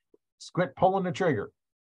free. Quit pulling the trigger.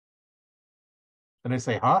 And they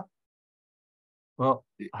say, huh? Well,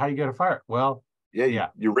 how you gonna fire it? Well, yeah.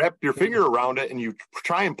 You wrap your finger around it and you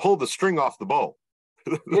try and pull the string off the bow.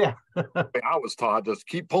 Yeah. I was taught just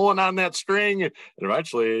keep pulling on that string and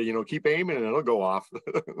eventually, keep aiming and it'll go off.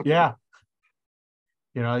 Yeah.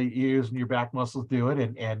 You're using your back muscles do it.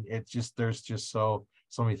 And it's just, there's just so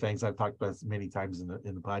many things I've talked about many times in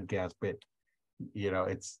the podcast, but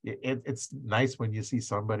it's nice when you see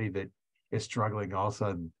somebody that is struggling, all of a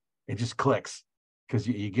sudden it just clicks because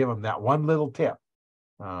you give them that one little tip.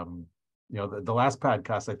 The last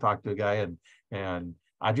podcast I talked to a guy and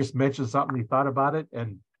I just mentioned something, he thought about it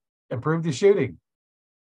and improved his shooting.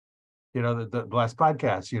 The last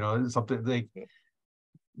podcast, something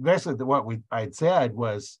basically what I'd said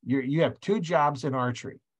was you have two jobs in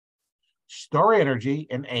archery: store energy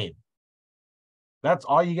and aim. That's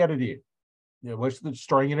all you got to do. What's the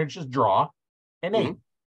storing energy? Just draw and aim.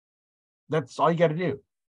 That's all you got to do.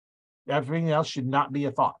 Everything else should not be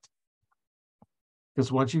a thought.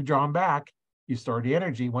 Because once you've drawn back, you store the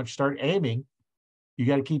energy. Once you start aiming, you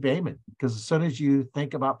got to keep aiming. Because as soon as you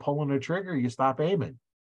think about pulling a trigger, you stop aiming.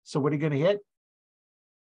 So what are you going to hit?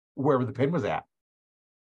 Wherever the pin was at.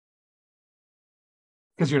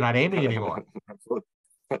 Because you're not aiming anymore.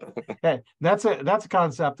 That's a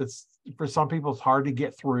concept that's for some people it's hard to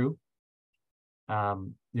get through.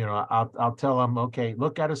 I'll tell them, okay,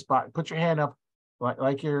 look at a spot, put your hand up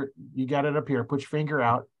like you got it up here, put your finger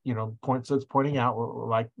out, point so it's pointing out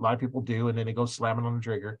like a lot of people do, and then they go slamming on the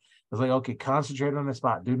trigger. It's like, okay, concentrate on the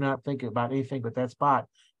spot. Do not think about anything but that spot.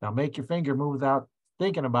 Now make your finger move without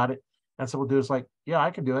thinking about it. That's what we'll do. It's like, yeah,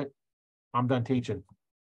 I can do it. I'm done teaching.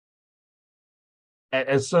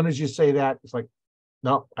 As soon as you say that, it's like,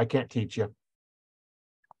 no, I can't teach you.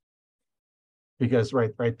 Because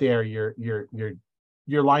right there, you're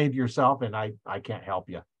lying to yourself, and I can't help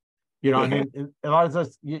you. And a lot of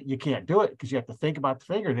us, you can't do it because you have to think about the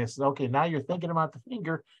finger. And it's okay, now you're thinking about the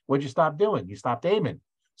finger. What'd you stop doing? You stopped aiming.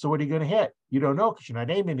 So what are you going to hit? You don't know because you're not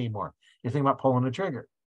aiming anymore. You're thinking about pulling the trigger.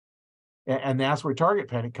 And that's where target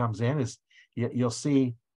panic comes in. Is you'll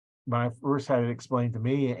see when I first had it explained to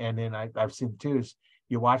me, and then I've seen it too, is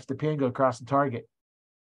you watch the pin go across the target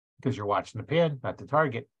because you're watching the pin, not the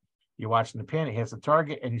target. You're watching the pin, it hits the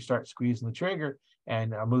target, and you start squeezing the trigger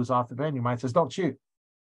and moves off the pin. Your mind says, don't shoot.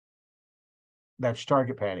 That's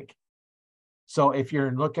target panic. So if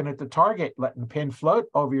you're looking at the target, letting the pin float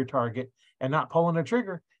over your target and not pulling the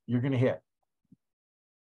trigger, you're going to hit.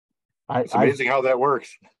 It's amazing how that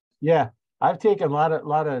works. Yeah. I've taken a lot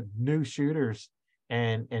of new shooters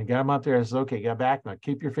and got them out there as, okay, get back now.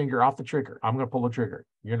 Keep your finger off the trigger. I'm going to pull the trigger.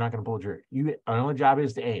 You're not going to pull the trigger. Our only job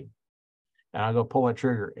is to aim. And I'll go pull that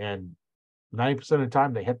trigger. And 90% of the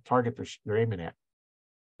time, they hit the target they're aiming at.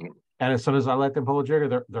 And as soon as I let them pull the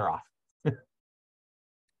trigger, they're off.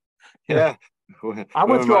 Yeah. I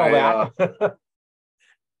went through all that.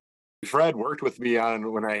 Fred worked with me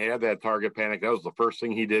on when I had that target panic. That was the first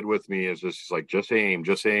thing he did with me, is just aim.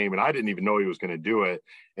 And I didn't even know he was going to do it.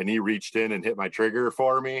 And he reached in and hit my trigger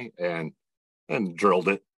for me and drilled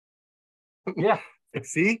it. Yeah.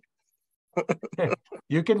 See?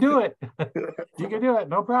 You can do it. You can do it.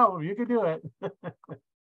 No problem. You can do it.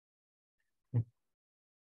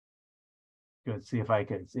 Good. See if I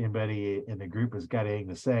can see anybody in the group has got anything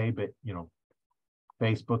to say, but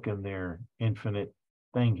Facebook and their infinite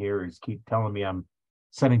thing here is keep telling me I'm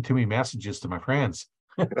sending too many messages to my friends.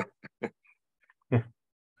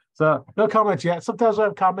 So no comments yet. Sometimes I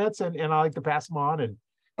have comments and I like to pass them on, and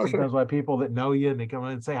sometimes I have people that know you and they come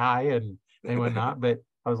in and say hi and whatnot, but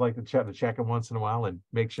I always like to check them once in a while and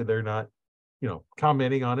make sure they're not,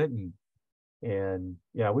 commenting on it. And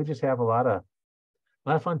yeah, we just have a lot of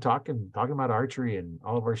fun talking about archery and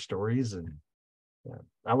all of our stories. And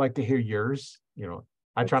I like to hear yours.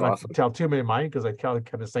 I try not to tell too many of mine because I tell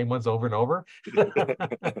kind of the same ones over and over.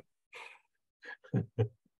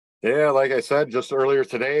 Yeah, like I said just earlier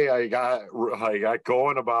today, I got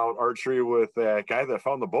going about archery with that guy that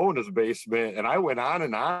found the bow in his basement, and I went on,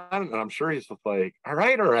 and I'm sure he's just like, "All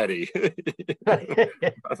right, already." I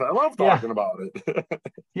love talking about it.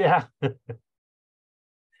 Yeah.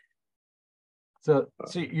 So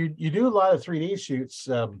you do a lot of 3D shoots.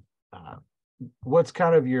 What's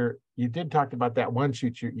kind of you did talk about that one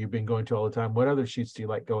shoot you've been going to all the time. What other shoots do you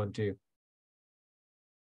like going to?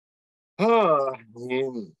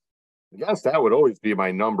 I guess that would always be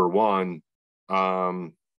my number one.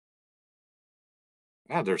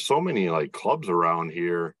 God, there's so many like clubs around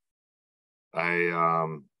here. I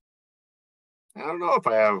I don't know if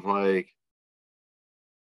I have like,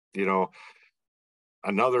 you know,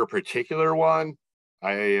 another particular one.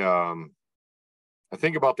 I I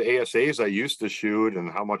think about the ASAs I used to shoot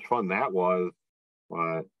and how much fun that was.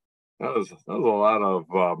 But that was a lot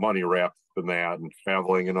of money wrapped in that and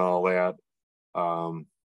traveling and all that. Um,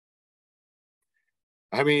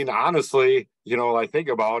 I mean, honestly, I think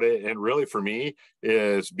about it, and really for me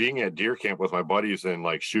is being at deer camp with my buddies and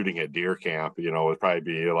like shooting at deer camp. Would probably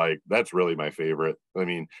be like that's really my favorite. I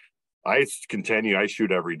mean, I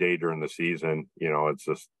shoot every day during the season. It's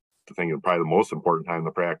just the thing, probably the most important time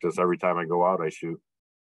to practice. Every time I go out, I shoot.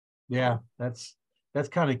 Yeah, that's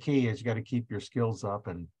kind of key is you got to keep your skills up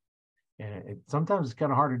and sometimes it's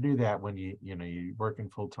kind of hard to do that when you're working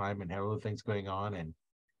full time and have other things going on and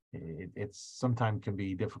it's sometimes can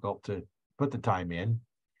be difficult to put the time in.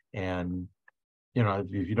 And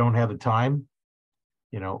if you don't have the time,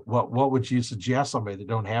 what would you suggest somebody that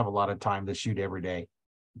don't have a lot of time to shoot every day?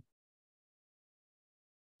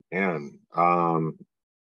 And I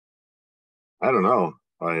don't know.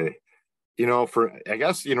 I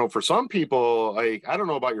guess, for some people, like, I don't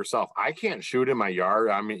know about yourself. I can't shoot in my yard.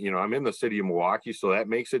 I mean, I'm in the city of Milwaukee, so that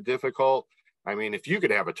makes it difficult. I mean, if you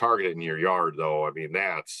could have a target in your yard, though, I mean,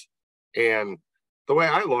 and the way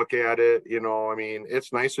I look at it, I mean,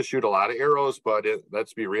 it's nice to shoot a lot of arrows, but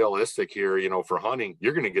let's be realistic here, for hunting,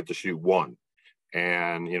 you're going to get to shoot one.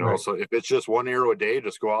 And, Right. so if it's just one arrow a day,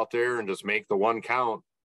 just go out there and just make the one count,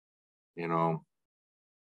 you know.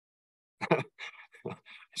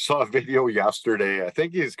 Saw a video yesterday. I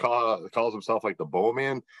think calls himself like the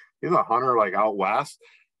Bowman. He's a hunter like out west.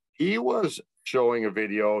 He was showing a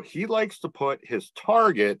video. He likes to put his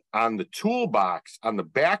target on the toolbox on the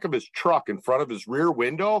back of his truck in front of his rear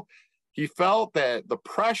window. He felt that the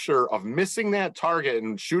pressure of missing that target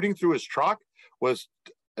and shooting through his truck was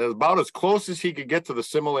about as close as he could get to the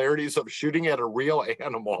similarities of shooting at a real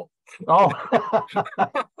animal. Oh,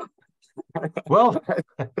 well,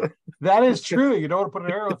 that is true. You don't want to put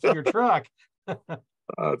an arrow through your truck.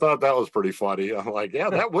 I thought that was pretty funny. I'm like, yeah,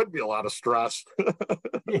 that would be a lot of stress.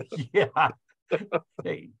 Yeah.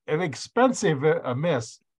 Hey, an expensive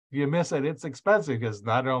miss. If you miss it, it's expensive because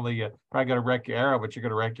not only you probably going to wreck your arrow, but you're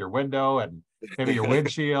going to wreck your window and maybe your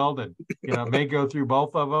windshield, and may go through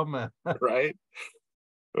both of them. Right.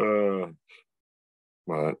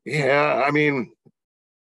 But yeah, I mean,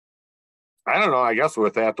 I don't know. I guess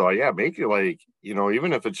with that though, yeah, make it like,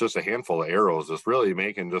 even if it's just a handful of arrows, it's really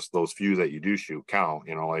making just those few that you do shoot count.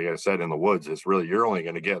 Like I said, in the woods, it's really, you're only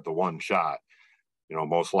going to get the one shot,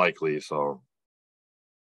 most likely. So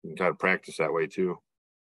you can kind of practice that way too.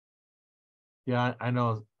 Yeah, I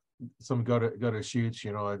know some go to shoots,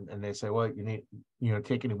 and they say, well, you need,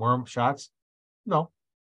 take any warm shots. No.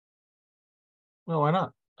 Well, why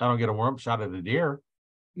not? I don't get a warm shot at a deer.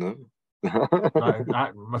 No.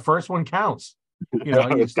 My first one counts. You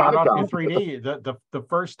It's start gotta off your count. 3D. The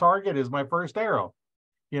first target is my first arrow.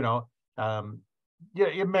 Yeah,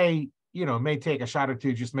 it may take a shot or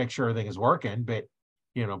two just make sure everything is working, but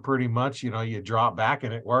pretty much you drop back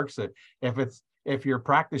and it works. If your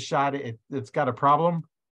practice shot it's got a problem,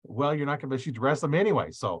 well, you're not going to shoot the rest of them anyway.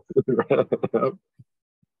 So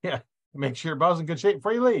yeah, make sure your bow's in good shape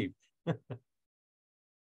before you leave.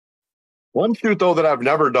 One shoot though that I've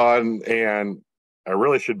never done, and I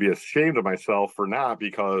really should be ashamed of myself for not,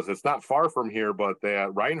 because it's not far from here, but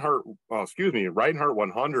that Reinhardt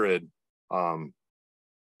 100,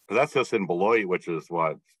 that's just in Beloit, which is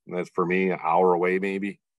that's for me an hour away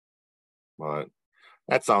maybe. But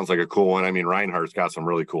that sounds like a cool one. I mean, Reinhardt's got some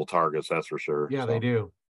really cool targets, that's for sure. Yeah, they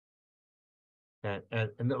do. And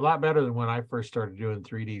a lot better than when I first started doing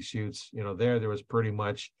 3D shoots. There was pretty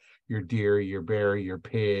much your deer, your bear, your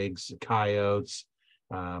pigs, coyotes,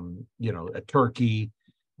 a turkey.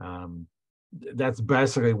 That's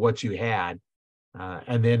basically what you had.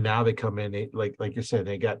 And then now they come in, like you said,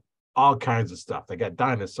 they got all kinds of stuff. They got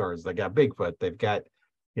dinosaurs, they got Bigfoot, they've got,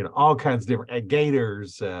 all kinds of different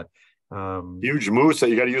gators. Huge moose that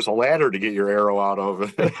you got to use a ladder to get your arrow out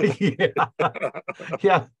of.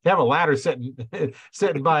 Yeah, have a ladder sitting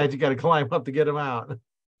by it. You got to climb up to get them out.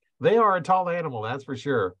 They are a tall animal, that's for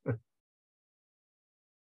sure.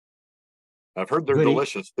 I've heard they're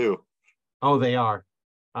delicious too. Oh, they are.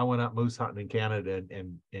 I went up moose hunting in Canada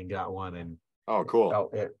and got one, and oh,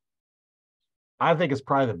 cool. I think it's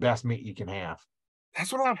probably the best meat you can have.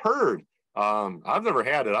 That's what I've heard. I've never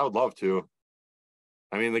had it. I would love to.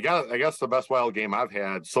 I mean, I guess the best wild game I've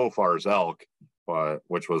had so far is elk,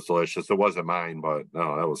 which was delicious. It wasn't mine, but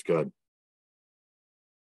no, that was good.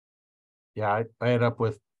 Yeah, I ended up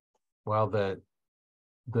with, well,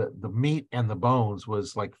 the meat and the bones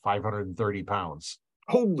was like 530 pounds.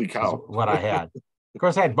 Holy Is cow. what I had. Of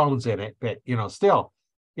course, I had bones in it, but still,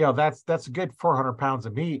 that's a good 400 pounds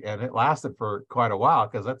of meat, and it lasted for quite a while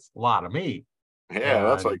because that's a lot of meat. Yeah, And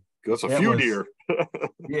that's a it few was, deer.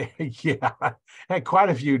 yeah, yeah, had quite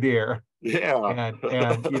a few deer. Yeah. And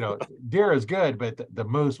deer is good, but the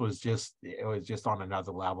moose was just on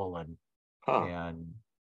another level. Huh. And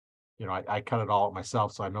I cut it all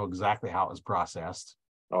myself, so I know exactly how it was processed.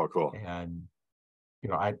 Oh, cool. And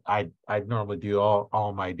I normally do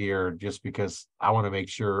all my deer just because I want to make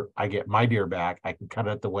sure I get my deer back. I can cut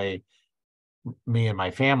it the way me and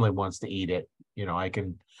my family wants to eat it. I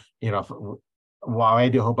can, why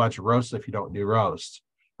do a whole bunch of roasts if you don't do roast?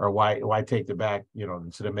 Or why take the back,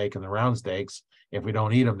 instead of making the round steaks, if we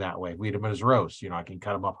don't eat them that way, we eat them as roast. I can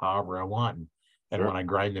cut them up however I want. And when I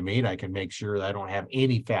grind the meat, I can make sure that I don't have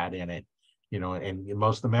any fat in it, and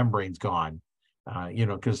most of the membrane's gone,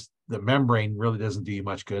 because the membrane really doesn't do you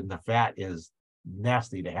much good, and the fat is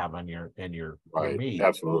nasty to have on your meat.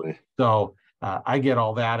 Absolutely. So I get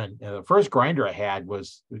all that, and the first grinder I had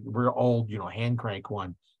was a real old, hand crank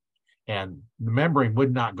one, and the membrane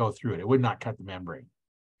would not go through it. It would not cut the membrane.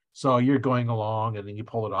 So you're going along, and then you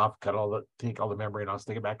pull it off, take all the membrane off,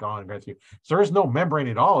 stick it back on, and go through. So there's no membrane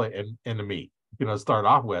at all in the meat, to start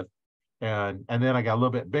off with. And then I got a little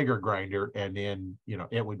bit bigger grinder, and then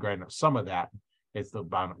it would grind up some of that. It's the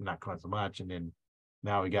bottom, not quite so much. And then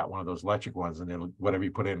now we got one of those electric ones, and then whatever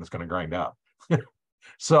you put in, it's going to grind up.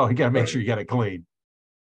 So you got to make sure you get it clean.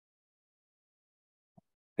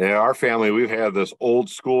 Yeah, our family, we've had this old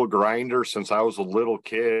school grinder since I was a little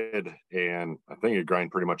kid, and I think it grind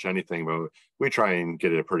pretty much anything, but we try and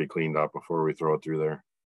get it pretty cleaned up before we throw it through there.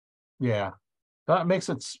 Yeah, that makes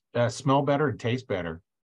it smell better and taste better.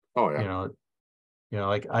 Oh yeah.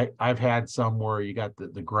 Like I've had some where you got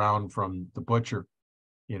the ground from the butcher,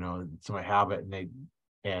 so I have it,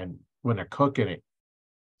 and when they're cooking it,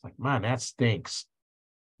 it's like, man, that stinks,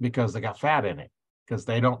 because they got fat in it, because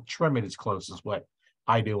they don't trim it as close as what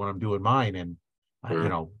I do when I'm doing mine. And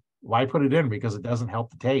why put it in? Because it doesn't help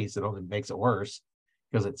the taste. It only makes it worse,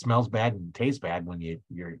 because it smells bad and tastes bad when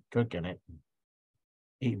you're cooking it,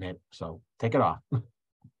 eating it. So take it off.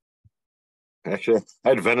 Actually, I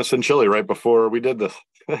had venison chili right before we did this.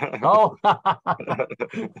 Oh,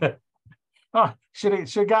 oh,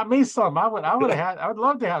 should got me some. I would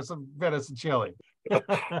love to have some venison chili. Oh,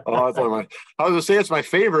 that's one of I was gonna say it's my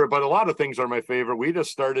favorite, but a lot of things are my favorite. We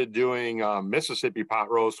just started doing Mississippi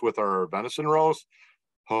pot roast with our venison roast.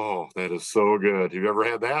 Oh, that is so good. Have you ever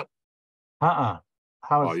had that?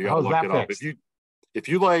 How's look that it up. fixed? If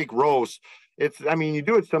you like roast, you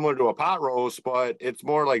do it similar to a pot roast, but it's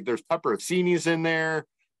more like there's pepperoncinis in there.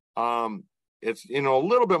 It's a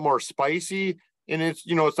little bit more spicy, and it's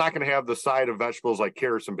not going to have the side of vegetables like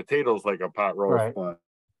carrots and potatoes like a pot roast, Right. but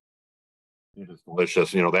it's just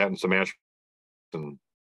delicious. That and some mashed, and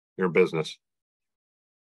you're in business.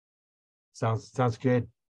 Sounds good.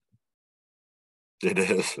 It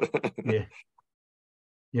is. Yeah.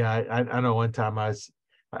 Yeah, I know one time I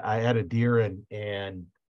had a deer and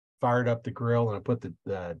fired up the grill, and I put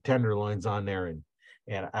the tenderloins on there,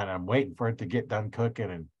 and I'm waiting for it to get done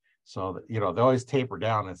cooking. And so they always taper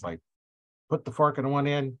down. It's like, put the fork in one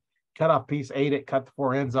end, cut off piece, ate it, cut the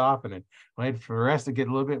four ends off, and then wait for the rest to get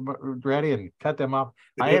a little bit ready and cut them off.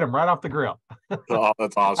 I ate them right off the grill. Oh,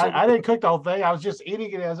 that's awesome. I didn't cook the whole thing. I was just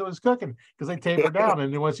eating it as it was cooking, because they taper down.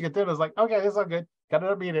 And then once you get there, it's like, okay, it's all good. Cut it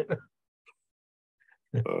up, eat it.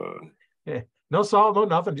 Yeah. No salt, no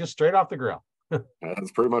nothing, just straight off the grill.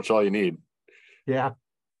 That's pretty much all you need. Yeah. A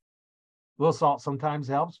little salt sometimes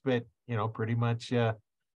helps, but pretty much cook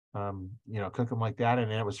them like that.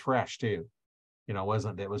 And it was fresh too.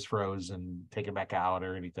 It was frozen, taken back out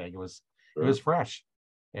or anything. It was fresh.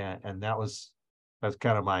 And that's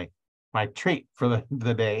kind of my treat for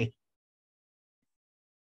the day.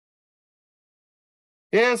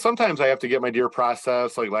 Yeah, sometimes I have to get my deer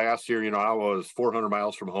processed. Like last year, I was 400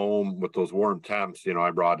 miles from home with those warm temps.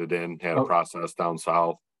 I brought it in, had a process down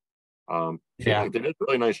south. Yeah, they did a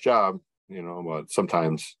really nice job, but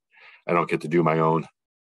sometimes I don't get to do my own.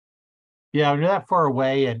 Yeah, when you're that far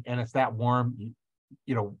away and it's that warm,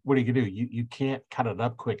 what are you gonna do? You can't cut it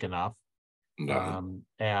up quick enough. No.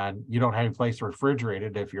 And you don't have any place to refrigerate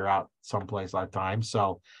it if you're out someplace like time.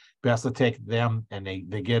 So best to take them, and they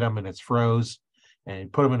get them, and it's froze,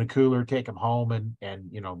 and put them in a cooler, take them home, and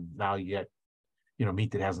now you get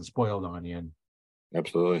meat that hasn't spoiled on you. And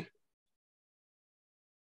absolutely.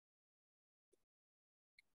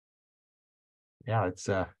 Yeah, it's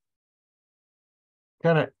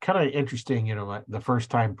kind of interesting. The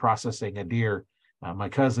first time processing a deer, my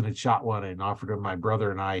cousin had shot one and offered him, my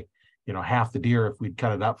brother and I, half the deer if we'd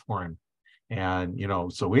cut it up for him. And,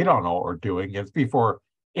 so we don't know what we're doing. It's before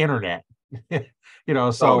internet,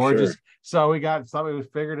 so we're sure. so we got somebody who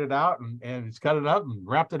figured it out and just cut it up and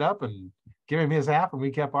wrapped it up and give him his half, and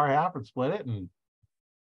we kept our half and split it. And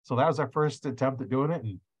so that was our first attempt at doing it.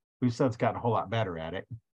 And we've since gotten a whole lot better at it.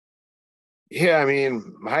 Yeah, I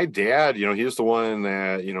mean, my dad, he's the one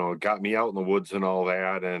that, got me out in the woods and all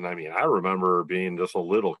that. And I mean, I remember being just a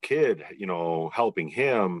little kid, helping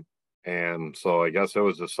him. And so I guess it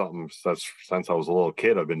was just something that's since I was a little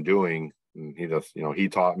kid I've been doing. And he just, he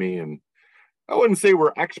taught me. And I wouldn't say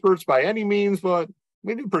we're experts by any means, but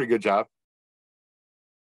we do a pretty good job.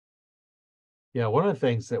 Yeah, one of the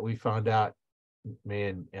things that we found out,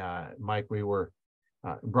 man, Mike, we were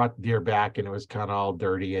brought the deer back and it was kind of all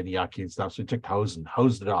dirty and yucky and stuff. So we took the hose and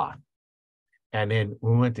hosed it off. And then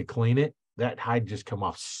we went to clean it. That hide just come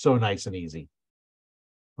off so nice and easy.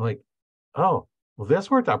 I'm like, oh, well, this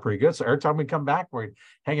worked out pretty good. So every time we come back, we'd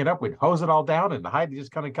hang it up, we'd hose it all down, and the hide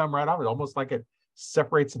just kind of come right off. It almost like it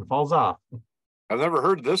separates and falls off. I've never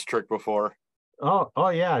heard this trick before. Oh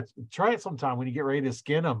yeah. Try it sometime when you get ready to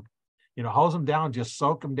skin them. Hose them down, just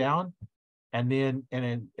soak them down. And then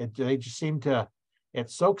they just seem to,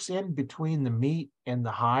 it soaks in between the meat and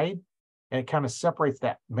the hide, and it kind of separates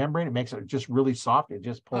that membrane. It makes it just really soft. It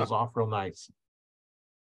just pulls off real nice.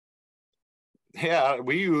 Yeah,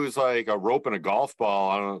 we use like a rope and a golf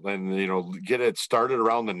ball and, get it started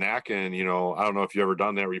around the neck. And, I don't know if you've ever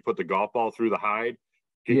done that where you put the golf ball through the hide,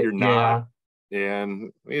 get your knot,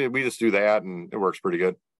 and we just do that and it works pretty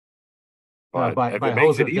good. But by if it makes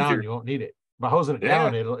hosing it it down, easier, you won't need it. By hosing it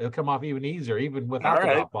down, it'll come off even easier, even without the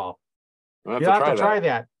golf ball. You'll have to try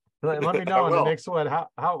that. Let me know in the next one how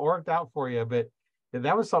it worked out for you. But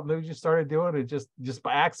that was something that we just started doing. It just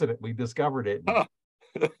by accident we discovered it,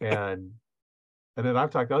 and then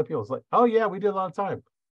I've talked to other people. It's like, oh yeah, we did a lot of time.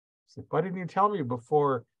 It's like, why didn't you tell me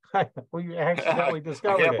before we accidentally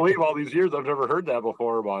discovered it? I can't believe all these years I've never heard that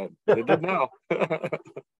before, but it did now.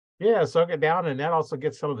 Yeah, soak it down, and that also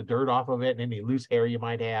gets some of the dirt off of it and any loose hair you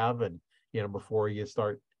might have, and before you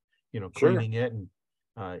start, cleaning it, and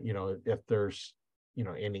if there's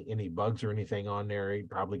any bugs or anything on there, you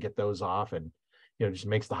probably get those off, and just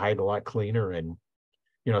makes the hide a lot cleaner, and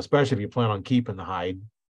especially if you plan on keeping the hide,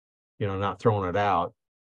 not throwing it out.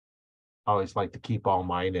 I always like to keep all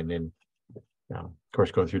mine, and then of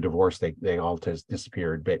course going through divorce they all just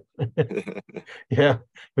disappeared, but yeah,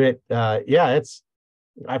 it's,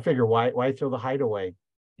 I figure why throw the hide away?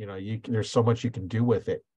 There's so much you can do with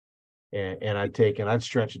it. And I'd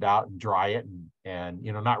stretch it out and dry it and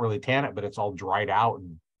not really tan it, but it's all dried out,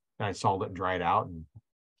 and I salt it and dry it out. And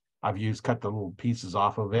I've cut the little pieces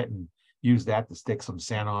off of it and use that to stick some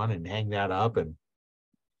scent on and hang that up. And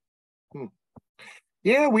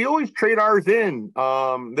yeah, we always trade ours in.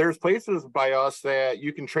 There's places by us that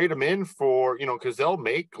you can trade them in for, because they'll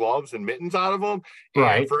make gloves and mittens out of them.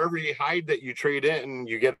 Right. And for every hide that you trade in,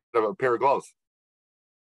 you get a pair of gloves.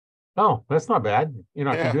 Oh, that's not bad.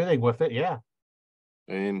 I can do anything with it. Yeah.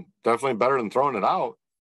 I mean, definitely better than throwing it out.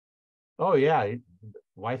 Oh yeah.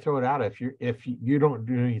 Why throw it out? If you don't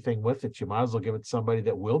do anything with it, you might as well give it to somebody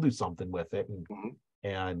that will do something with it.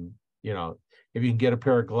 And if you can get a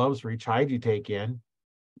pair of gloves for each hide you take in,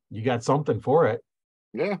 you got something for it.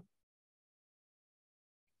 Yeah.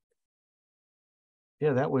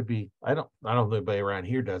 Yeah, that would be, I don't know if anybody around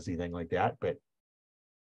here does anything like that, but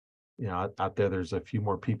out there, there's a few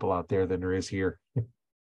more people out there than there is here.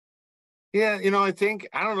 Yeah, I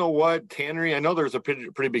don't know what tannery. I know there's a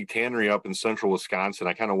pretty big tannery up in central Wisconsin.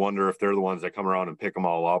 I kind of wonder if they're the ones that come around and pick them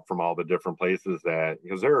all up from all the different places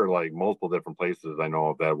because there are like multiple different places I know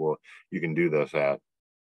of that you can do this at.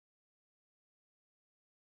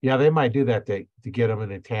 Yeah, they might do that to get them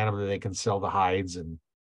and tan them, and they can sell the hides. And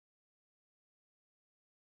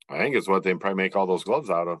I think it's what they probably make all those gloves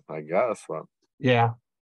out of, I guess. But yeah.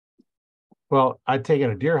 Well, I'd taken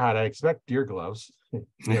a deer hide. I expect deer gloves.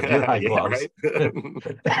 Deer hide gloves.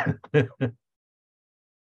 Right?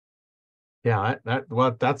 Yeah, I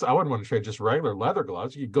wouldn't want to trade just regular leather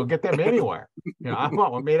gloves. You could go get them anywhere. I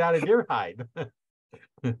want one made out of deer hide.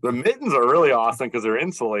 The mittens are really awesome because they're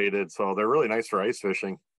insulated, so they're really nice for ice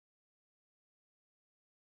fishing.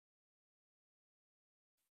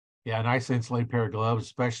 Yeah, a nice insulated pair of gloves,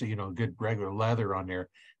 especially good regular leather on there.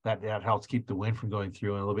 That helps keep the wind from going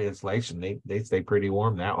through, and a little bit of insulation. They stay pretty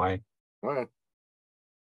warm that way. All right.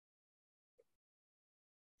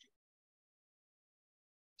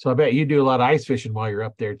 So I bet you do a lot of ice fishing while you're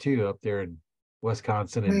up there too, up there in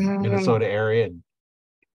Wisconsin and Minnesota area. And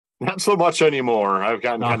not so much anymore. I've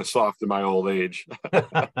gotten kind of soft in my old age.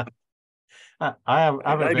 I haven't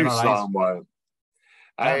I been do on ice. some, but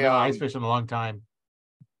I haven't I been on ice fishing in a long time.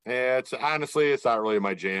 yeah, it's honestly it's not really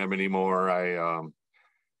my jam anymore.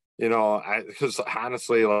 You know, because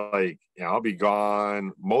honestly, like, you know, I'll be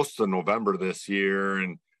gone most of November this year,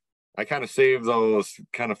 and I kind of save those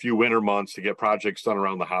kind of few winter months to get projects done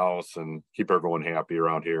around the house and keep everyone happy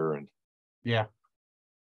around here. And Yeah.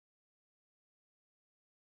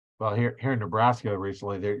 Well, here in Nebraska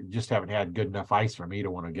recently, they just haven't had good enough ice for me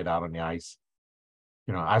to want to get out on the ice.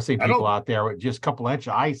 You know, I've seen I people don't, out there with just a couple inch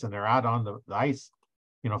of ice and they're out on the ice,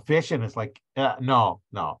 you know, fishing. It's like, no,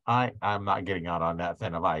 I'm not getting out on that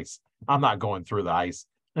thin of ice. I'm not going through the ice.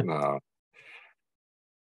 no,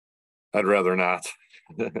 I'd rather not.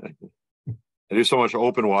 I do so much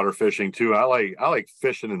open water fishing too. I like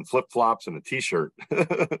fishing in flip flops and a t-shirt.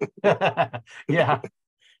 Yeah.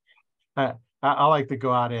 I like to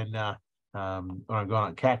go out and when I'm going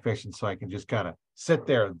on catfishing so I can just kind of sit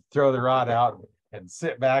there and throw the rod out and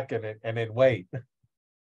sit back and then wait.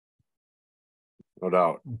 No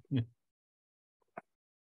doubt.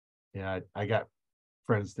 Yeah, I got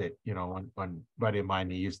friends that, you know, one buddy of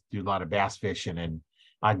mine, he used to do a lot of bass fishing and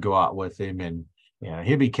I'd go out with him and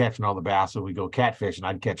he'd be catching all the bass. So we go catfish and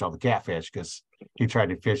I'd catch all the catfish because he tried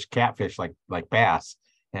to fish catfish like bass.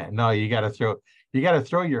 And no, you got to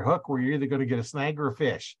throw your hook where you're either going to get a snag or a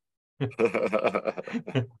fish.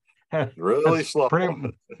 Really that's slow.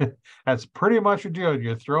 that's pretty much what you're doing.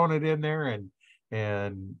 You're throwing it in there and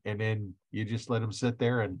then you just let him sit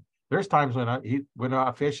there. And there's times when he went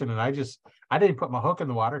out fishing and I didn't put my hook in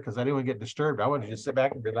the water because I didn't want to get disturbed. I wanted to just sit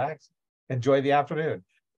back and relax, enjoy the afternoon.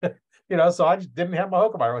 You know, so I just didn't have my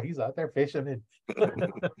hook in my rod. He's out there fishing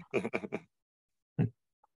and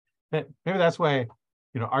maybe that's why,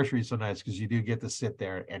 you know, archery is so nice because you do get to sit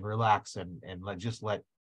there and relax and let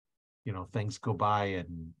you know things go by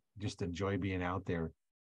and just enjoy being out there.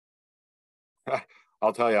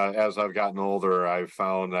 I'll tell you, as I've gotten older, I've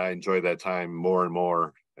found I enjoy that time more and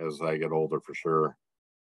more as I get older for sure.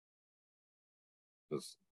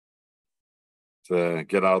 Just to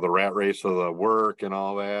get out of the rat race of the work and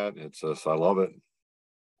all that. It's just, I love it.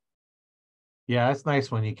 Yeah, it's nice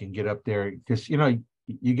when you can get up there because you know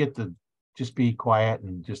you get to just be quiet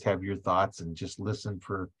and just have your thoughts and just listen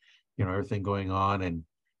for, you know, everything going on. And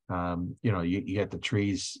you know, you get the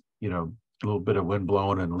trees, you know, a little bit of wind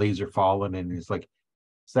blowing and leaves are falling and it's like,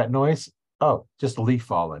 is that noise? Oh, just a leaf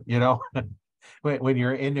falling, you know. When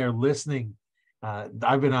you're in there listening,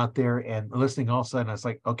 I've been out there and listening all of a sudden, it's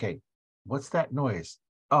like, okay, what's that noise?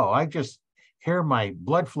 Oh, I just hear my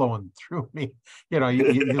blood flowing through me. You know,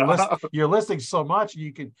 you're listening so much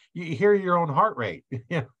you hear your own heart rate. You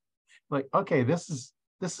know, like, okay, this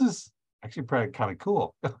is actually probably kind of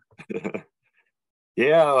cool.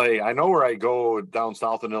 Yeah, like I know where I go down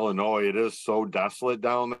south in Illinois, it is so desolate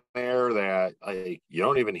down there that like you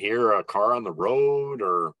don't even hear a car on the road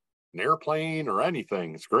or an airplane or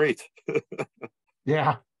anything. It's great.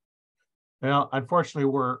 Yeah. Well, unfortunately,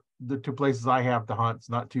 we're the two places I have to hunt. It's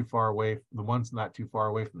not too far away. The one's not too far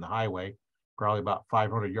away from the highway, probably about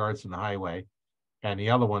 500 yards from the highway, and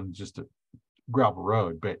the other one's just a gravel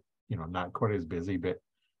road, but you know, not quite as busy. But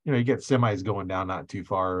you know, you get semis going down not too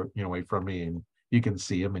far, you know, away from me, and you can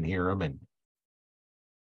see them and hear them, and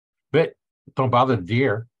but don't bother the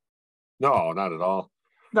deer. No, not at all.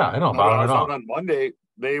 No, I don't When bother I them at was out all. on Monday,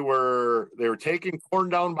 they were taking corn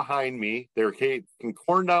down behind me. They were taking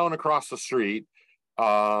corn down across the street.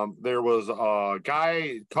 There was a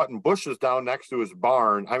guy cutting bushes down next to his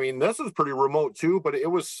barn. I mean, this is pretty remote too, but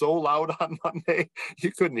it was so loud on Monday,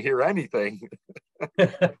 you couldn't hear anything.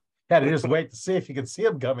 Had to just wait to see if you can see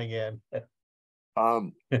them coming in.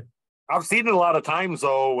 Um, I've seen it a lot of times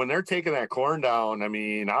though, when they're taking that corn down. I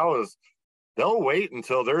mean, they'll wait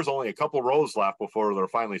until there's only a couple rows left before they'll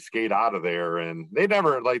finally skate out of there. And they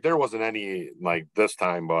never, like, there wasn't any like this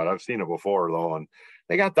time, but I've seen it before though. And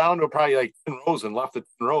they got down to probably like 10 rows and left at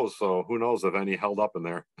 10 rows. So who knows if any held up in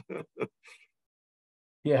there.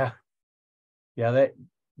 Yeah, yeah,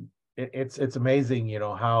 it's amazing, you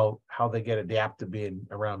know, how they get adapted to being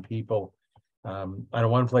around people. I know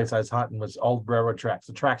one place I was hunting was old railroad tracks.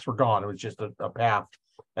 The tracks were gone. It was just a path.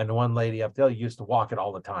 And the one lady up there used to walk it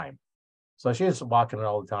all the time. So she was walking it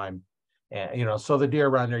all the time. And, you know, so the deer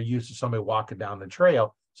around there used to somebody walking down the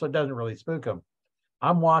trail. So it doesn't really spook them.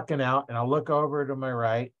 I'm walking out and I look over to my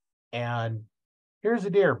right and here's a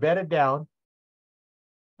deer bedded down,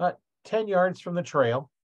 about 10 yards from the trail,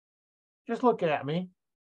 just looking at me.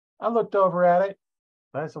 I looked over at it.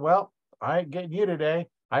 I said, well, I ain't getting you today.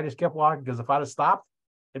 I just kept walking because if I'd have stopped,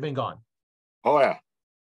 it'd been gone. Oh yeah,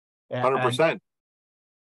 And 100%.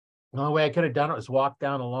 the only way I could have done it was walk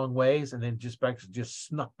down a long ways and then just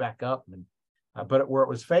snuck back up. And but where it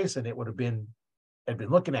was facing, it would have been, had been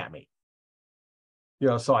looking at me,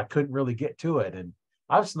 so I couldn't really get to it. And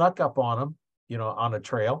I've snuck up on them, on a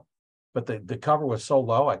trail, but the cover was so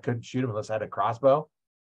low, I couldn't shoot them unless I had a crossbow.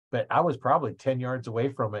 But I was probably 10 yards away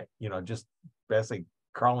from it, just basically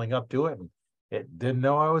crawling up to it, and it didn't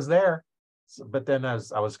know I was there. So, but then I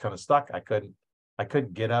was kind of stuck. I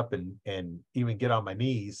couldn't get up and even get on my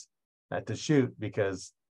knees to shoot,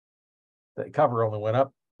 because the cover only went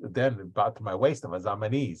up then about to my waist. I was on my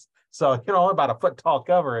knees. So, about a foot tall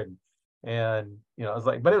cover. And I was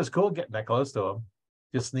like, but it was cool getting that close to him,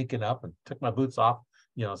 just sneaking up, and took my boots off,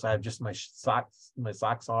 so I had just my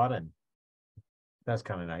socks on, and that's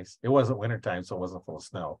kind of nice. It wasn't wintertime, so it wasn't full of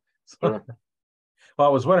snow. So, Sure. well,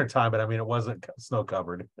 it was wintertime, but I mean, it wasn't snow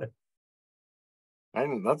covered.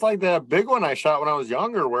 And that's like that big one I shot when I was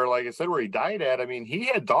younger, where, like I said, where he died at. I mean, he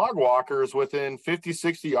had dog walkers within 50,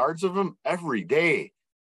 60 yards of him every day,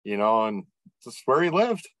 and that's where he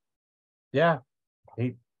lived. Yeah.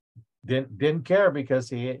 He didn't care,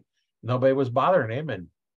 because nobody was bothering him. And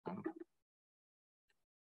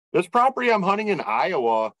this property I'm hunting in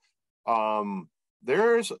Iowa,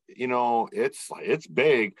 there's, it's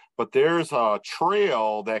big, but there's a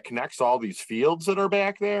trail that connects all these fields that are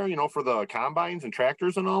back there, for the combines and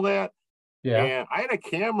tractors and all that. yeah, And I had a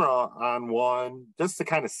camera on one just to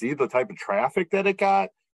kind of see the type of traffic that it got.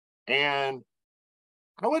 And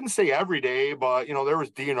I wouldn't say every day, but, there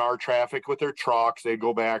was DNR traffic with their trucks. They'd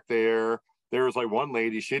go back there. There was like one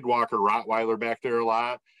lady, she'd walk her Rottweiler back there a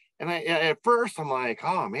lot. And at first I'm like,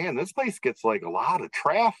 oh man, this place gets like a lot of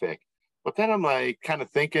traffic. But then I'm like kind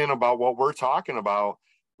of thinking about what we're talking about.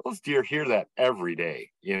 Those deer hear that every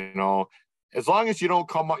day, as long as you don't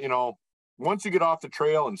come up, once you get off the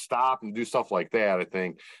trail and stop and do stuff like that, I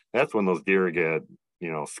think that's when those deer get,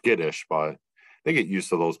 skittish, but they get used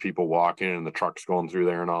to those people walking and the trucks going through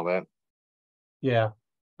there and all that. yeah.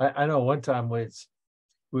 I know one time we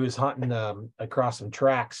was hunting across some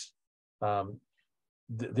tracks.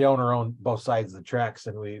 The owner owned both sides of the tracks,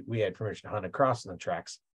 and we had permission to hunt across the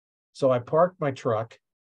tracks. So I parked my truck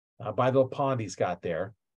by the little pond he's got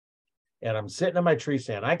there, and I'm sitting in my tree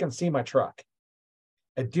stand. I can see my truck.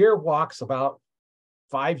 A deer walks about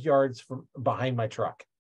 5 yards from behind my truck.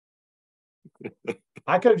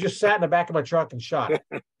 I could have just sat in the back of my truck and shot it.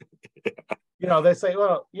 They say,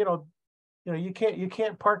 well, you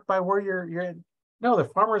can't park by where you're in. No, the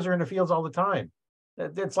farmers are in the fields all the time.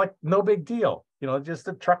 It's like no big deal. Just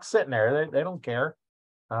the truck sitting there. They don't care.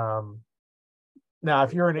 Now,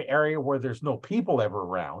 if you're in an area where there's no people ever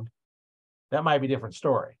around, that might be a different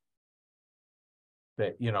story.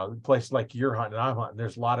 But a place like you're hunting, I'm hunting,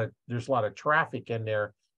 there's a lot of traffic in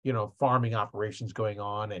there, farming operations going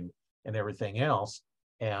on and everything else.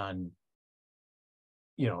 And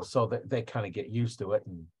so that they kind of get used to it,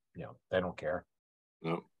 and they don't care.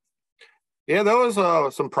 No. Yeah, there was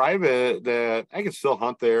some private that I can still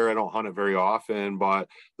hunt there. I don't hunt it very often, but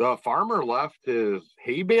the farmer left his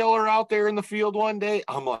hay baler out there in the field one day.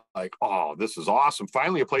 I'm like, oh, this is awesome.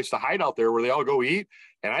 Finally, a place to hide out there where they all go eat.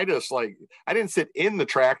 And I didn't sit in the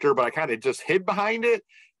tractor, but I kind of just hid behind it.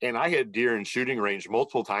 And I had deer in shooting range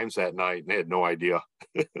multiple times that night, and they had no idea.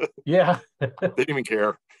 Yeah. They didn't even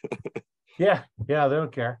care. Yeah, they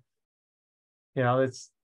don't care. It's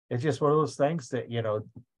just one of those things that,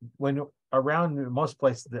 when around most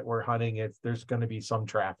places that we're hunting, there's going to be some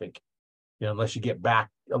traffic, unless you get back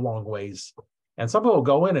a long ways. And some people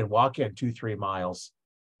go in and walk in 2-3 miles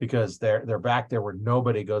because they're back there where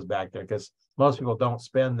nobody goes back there, because most people don't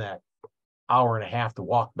spend that hour and a half to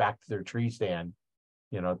walk back to their tree stand,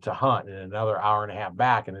 to hunt, and another hour and a half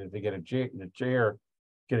back. And if they get a deer,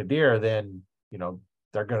 then,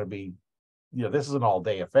 they're going to be, this is an all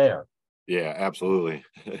day affair. Yeah, absolutely.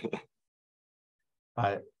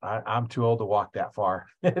 I'm too old to walk that far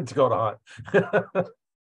to go to hunt.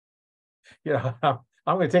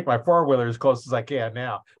 I'm going to take my 4-wheeler as close as I can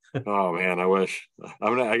now. Oh man, I wish.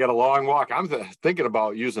 I got a long walk. I'm thinking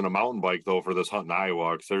about using a mountain bike though for this hunt in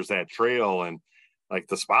Iowa, because there's that trail, and like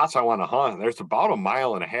the spots I want to hunt, there's about 1.5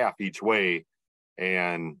 miles each way,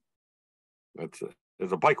 and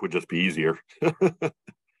a bike would just be easier.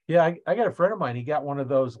 Yeah, I got a friend of mine. He got one of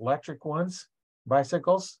those electric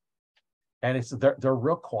bicycles, and they're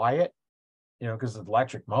real quiet, because it's an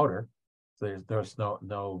electric motor. So there's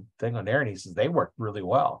no thing on there, and he says they work really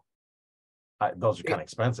well. Those are kind of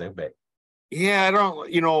expensive, but yeah,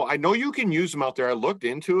 I know you can use them out there. I looked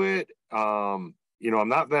into it. I'm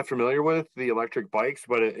not that familiar with the electric bikes,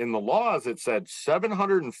 but in the laws it said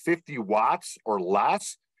 750 watts or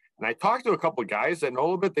less. And I talked to a couple of guys that know a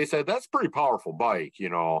little bit. They said that's a pretty powerful bike,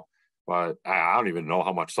 but I don't even know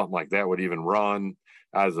how much something like that would even run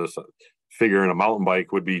as a figuring a mountain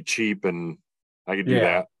bike would be cheap and I could do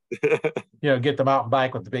Yeah. that. Get the mountain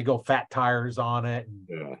bike with the big old fat tires on it.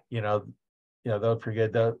 And, Yeah. those are pretty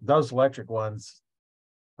good. Those electric ones,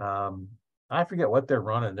 I forget what they're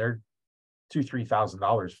running. They're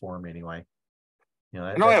 $2,000-3,000 for them anyway. I know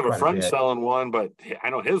I That's have a quite a friend bit. selling one, but I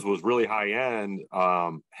know his was really high end.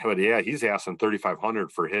 But yeah, he's asking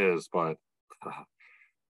 3,500 for his, but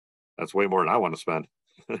that's way more than I want to spend.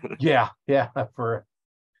 Yeah, yeah, for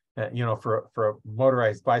for a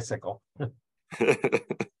motorized bicycle. I'm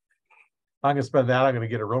gonna spend that. I'm gonna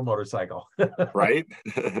get a real motorcycle. Right?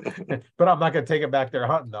 But I'm not gonna take it back there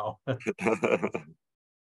hunting though.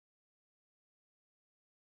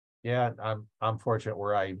 Yeah, I'm fortunate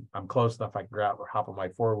where I'm close enough. I can grab or hop on my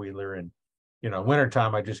four-wheeler, and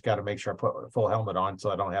wintertime I just got to make sure I put a full helmet on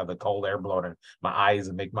so I don't have the cold air blowing in my eyes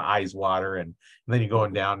and make my eyes water. And then you're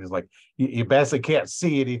going down, it's like you basically can't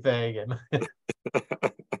see anything,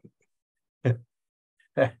 and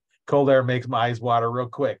cold air makes my eyes water real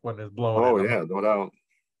quick when it's blowing in Oh them. yeah, no doubt.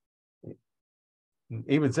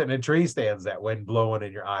 Even sitting in tree stands, that wind blowing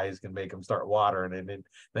in your eyes can make them start watering, and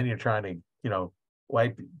then you're trying to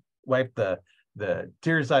wipe the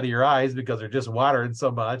tears out of your eyes because they're just watering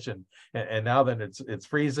so much, and now then it's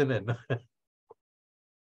freezing. And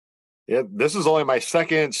Yeah, this is only my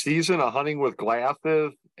second season of hunting with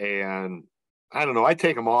glasses, and I don't know. I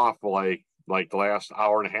take them off like the last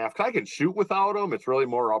hour and a half. 'Cause I can shoot without them. It's really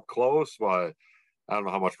more up close, but I don't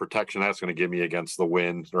know how much protection that's going to give me against the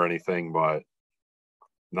wind or anything. But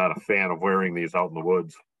not a fan of wearing these out in the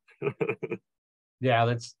woods. yeah,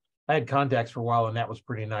 I had contacts for a while, and that was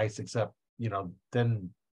pretty nice, except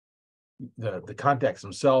then the contacts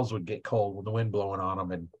themselves would get cold with the wind blowing on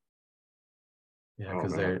them, and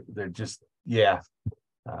because they're just, yeah.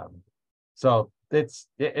 So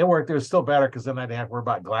it worked. It was still better because then I didn't have to worry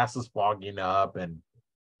about glasses fogging up, and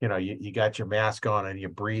you got your mask on and you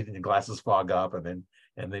breathe and your glasses fog up, and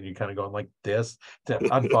then you're kind of going like this to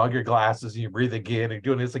unfog your glasses, and you breathe again and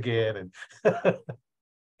doing this again, and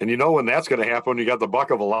And when that's going to happen, you got the buck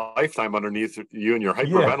of a lifetime underneath you and you're yeah.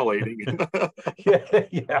 hyperventilating.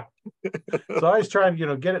 Yeah. So I was trying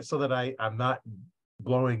to get it so that I'm not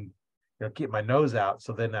blowing, keep my nose out,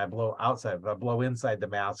 so then I blow outside. If I blow inside the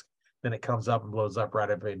mask, then it comes up and blows up right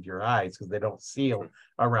up into your eyes because they don't seal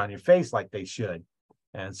around your face like they should.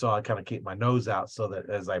 And so I kind of keep my nose out so that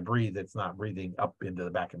as I breathe, it's not breathing up into the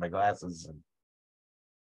back of my glasses, and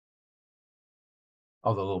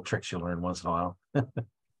all the little tricks you learn once in a while.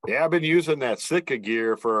 Yeah, I've been using that Sitka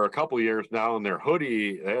gear for a couple of years now, and their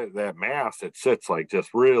hoodie, that mask, it sits like just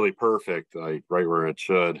really perfect, like right where it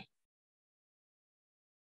should.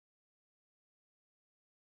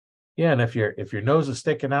 Yeah, and if your nose is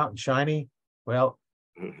sticking out and shiny, well,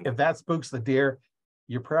 if that spooks the deer,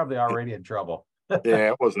 you're probably already in trouble. Yeah,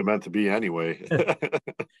 it wasn't meant to be anyway.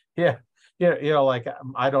 Yeah, like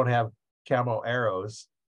I don't have camo arrows,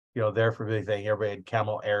 there for everything. Everybody had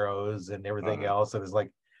camo arrows and everything else, and it's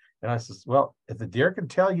like, and I says, well, if the deer can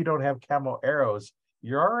tell you don't have camo arrows,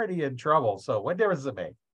 you're already in trouble. So what difference does it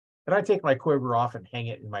make? And I take my quiver off and hang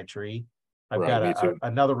it in my tree. I've Right, got me too.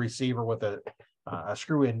 another receiver with a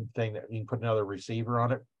screw-in thing that you can put another receiver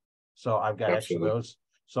on it. So I've got extra of Absolutely. those.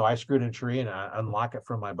 So I screwed in a tree and I unlock it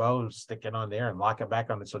from my bow, stick it on there and lock it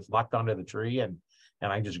back on it. So it's locked onto the tree, and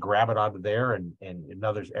I just grab it out of there and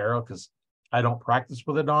another arrow, because I don't practice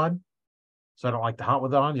with it on. So I don't like to hunt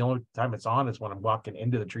with it on. The only time it's on is when I'm walking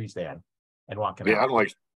into the tree stand and walking Yeah,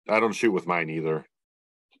 out. I don't shoot with mine either.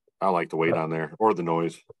 I like the weight on there or the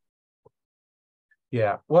noise.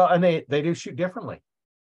 Yeah. Well, and they do shoot differently.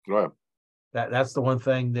 Go ahead. That's the one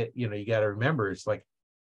thing that you got to remember. It's like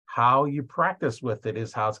how you practice with it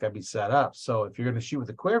is how it's got to be set up. So if you're going to shoot with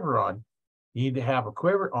a quiver on, you need to have a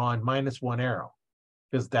quiver on minus one arrow,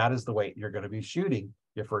 because that is the way you're going to be shooting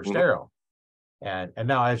your first arrow. And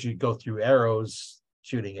now as you go through arrows,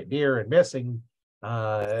 shooting at deer and missing,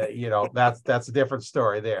 that's a different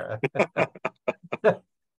story there.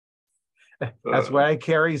 That's why I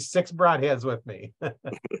carry 6 broadheads with me.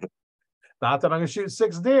 Not that I'm going to shoot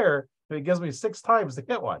 6 deer, but it gives me 6 times to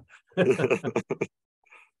hit one.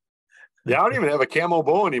 Yeah, I don't even have a camo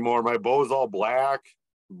bow anymore. My bow is all black,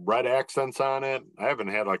 red accents on it. I haven't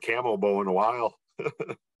had a camo bow in a while.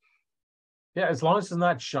 Yeah, as long as it's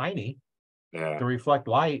not shiny to reflect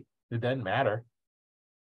light, it doesn't matter.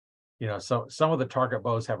 So some of the target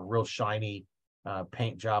bows have a real shiny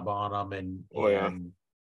paint job on them, and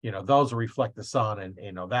those will reflect the sun,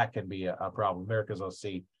 and that can be a problem there because I'll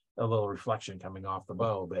see a little reflection coming off the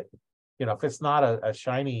bow. But if it's not a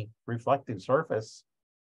shiny reflective surface,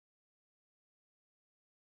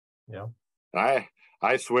 I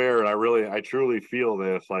swear, and I truly feel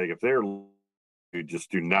this. Like if they're, you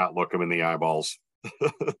just do not look them in the eyeballs.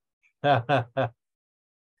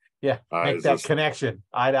 Yeah, make It's that just, connection,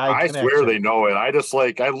 eye to eye I swear connection. they know it. I just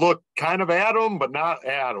like I look kind of at them, but not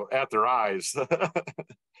at their eyes.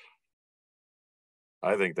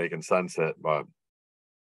 I think they can sense it, but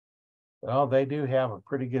Well, they do have a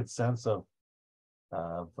pretty good sense of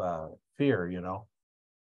fear, you know.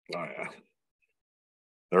 yeah.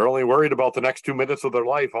 They're only worried about the next 2 minutes of their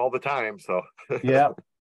life all the time. So Yeah,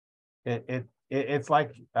 it's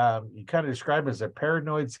like you kind of describe it as a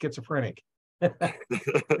paranoid schizophrenic.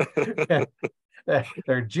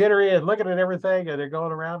 They're jittery and looking at everything, and they're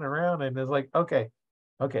going around and around, and it's like, okay,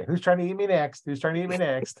 who's trying to eat me next? Who's trying to eat me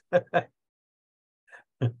next?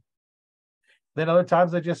 Then other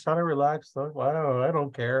times they just kind of relax. Like, wow, I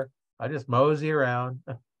don't care. I just mosey around.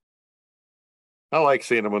 I like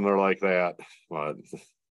seeing them when they're like that, but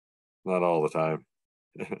not all the time.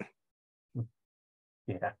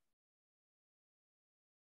 Yeah.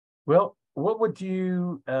 Well, what would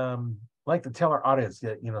you like to tell our audience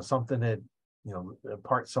that, you know, something that, you know,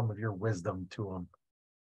 impart some of your wisdom to them?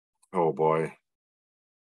 Oh boy.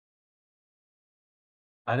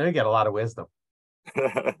 I know you got a lot of wisdom.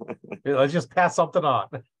 Let's just pass something on.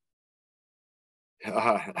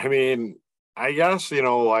 I mean, I guess,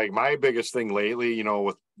 like my biggest thing lately,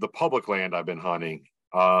 with the public land I've been hunting,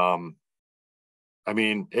 I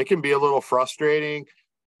mean, it can be a little frustrating,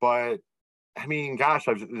 but I mean, gosh,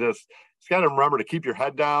 I've just got to remember to keep your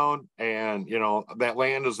head down, and that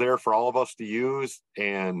land is there for all of us to use,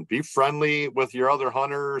 and be friendly with your other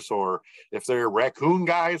hunters, or if they're raccoon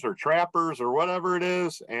guys or trappers or whatever it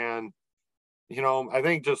is. And I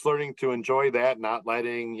think just learning to enjoy that, not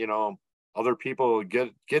letting other people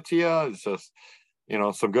get to you, is just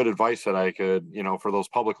some good advice that I could for those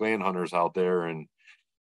public land hunters out there. And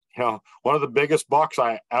one of the biggest bucks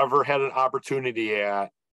I ever had an opportunity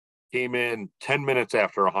at came in 10 minutes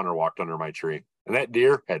after a hunter walked under my tree, and that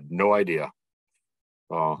deer had no idea.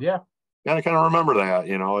 So Yeah. gotta kind of remember that.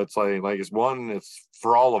 It's it's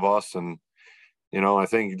for all of us. And I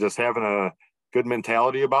think just having a good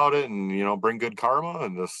mentality about it, and bring good karma.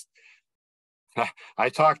 And just I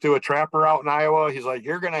talked to a trapper out in Iowa. He's like,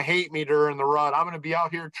 "You're gonna hate me during the rut. I'm gonna be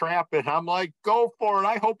out here trapping." I'm like, "Go for it.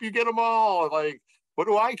 I hope you get them all." Like, what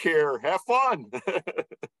do I care? Have fun.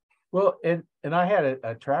 Well, and I had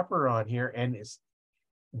a trapper on here, and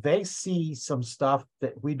they see some stuff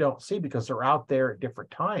that we don't see because they're out there at different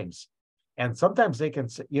times. And sometimes they can,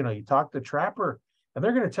 you talk to trapper, and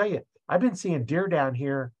they're going to tell you, I've been seeing deer down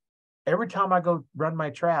here. Every time I go run my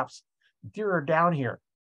traps, deer are down here.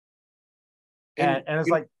 And it's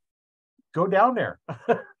like, go down there.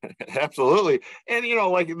 Absolutely. And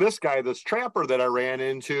like this trapper that I ran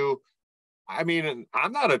into, I mean,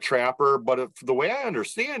 I'm not a trapper, but the way I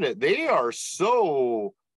understand it, they are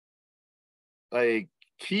so like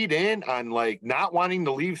keyed in on like not wanting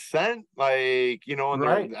to leave scent, like and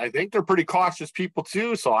Right. I think they're pretty cautious people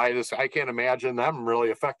too. So I can't imagine them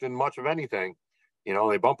really affecting much of anything.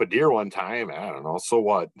 They bump a deer one time, I don't know, so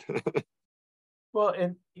what? Well,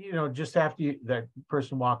 and just after that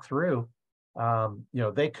person walked through,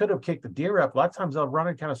 they could have kicked the deer up. A lot of times they'll run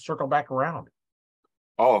and kind of circle back around.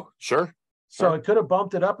 Oh, sure. So it could have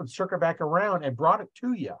bumped it up and circled back around and brought it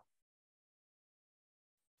to you.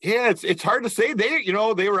 Yeah, it's hard to say. They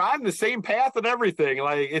were on the same path and everything.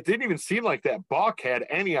 Like, it didn't even seem like that buck had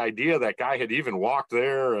any idea that guy had even walked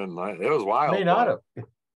there, and it was wild. May not have.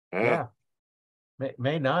 Yeah.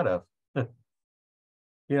 May not have.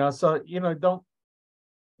 So don't.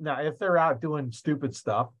 Now, if they're out doing stupid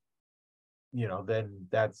stuff, then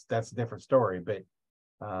that's a different story. But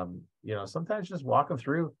sometimes just walking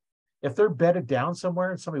through, if they're bedded down somewhere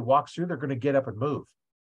and somebody walks through, they're going to get up and move.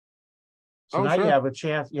 So now sure.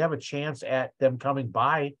 you have a chance at them coming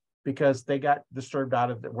by because they got disturbed out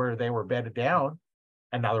of where they were bedded down,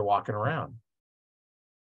 and now they're walking around.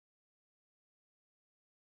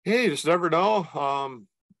 Yeah, you just never know.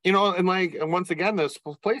 And once again, this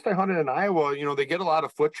place I hunted in Iowa, they get a lot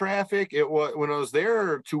of foot traffic. It was when I was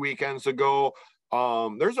there 2 weekends ago.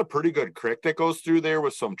 There's a pretty good creek that goes through there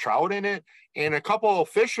with some trout in it, and a couple of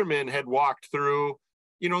fishermen had walked through.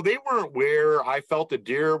 They weren't where I felt the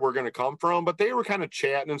deer were going to come from, but they were kind of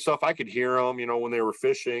chatting and stuff. I could hear them, when they were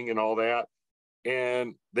fishing and all that.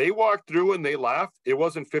 And they walked through and they left. It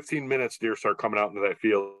wasn't 15 minutes, deer start coming out into that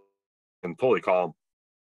field and totally calm.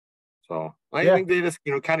 So I think they just,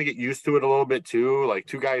 kind of get used to it a little bit too. Like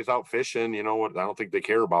two guys out fishing, what I don't think they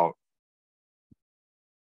care about.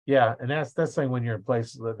 Yeah, and that's the thing when you're in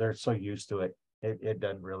places that they're so used to it, it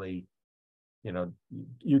doesn't really,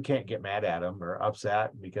 you can't get mad at them or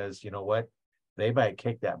upset because you know what? they might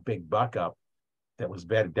kick that big buck up that was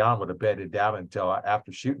bedded down, would have bedded down until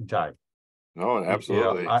after shooting time. No,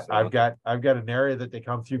 absolutely. I've got an area that they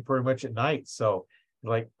come through pretty much at night. So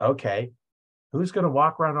like, okay, who's going to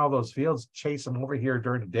walk around all those fields, chase them over here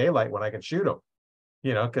during the daylight when I can shoot them?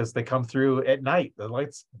 Because they come through at night. The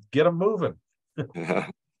lights get them moving.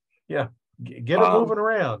 Yeah, get them moving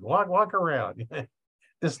around. Walk around.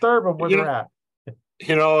 Disturb them where they're at.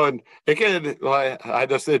 And again,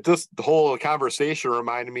 the whole conversation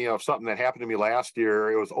reminded me of something that happened to me last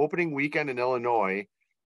year. It was opening weekend in Illinois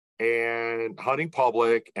and hunting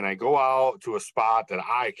public, and I go out to a spot that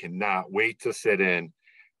I cannot wait to sit in,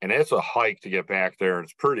 and it's a hike to get back there, and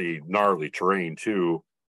it's pretty gnarly terrain too.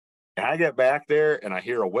 And I get back there and I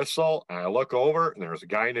hear a whistle, and I look over, and there's a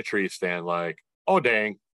guy in a tree stand, like, oh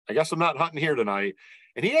dang, I guess I'm not hunting here tonight.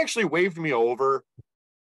 And he actually waved me over,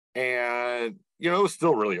 and it was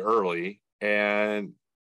still really early, and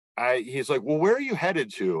he's like, well, where are you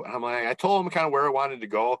headed to? And I'm like, I told him kind of where I wanted to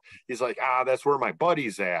go. He's like, that's where my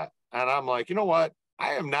buddy's at. And I'm like, you know what?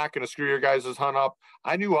 I am not going to screw your guys' hunt up.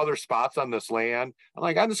 I knew other spots on this land. I'm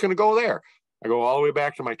like, I'm just going to go there. I go all the way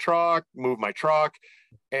back to my truck, move my truck.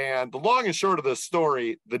 And the long and short of this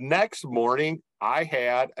story, the next morning, I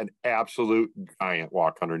had an absolute giant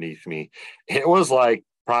walk underneath me. It was like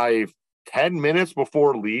probably 10 minutes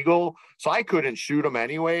before legal. So I couldn't shoot him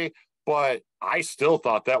anyway. But I still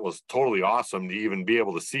thought that was totally awesome to even be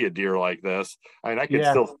able to see a deer like this. I mean, I could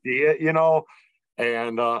still see it,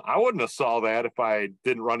 and I wouldn't have saw that if I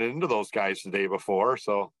didn't run into those guys the day before.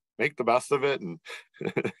 So make the best of it and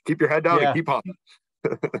keep your head down and keep hunting.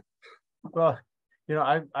 Well,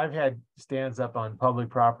 I've had stands up on public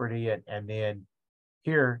property, and then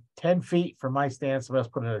here 10 feet from my stand, somebody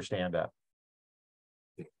else put another stand up.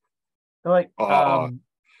 They're like,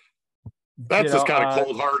 that's just kind of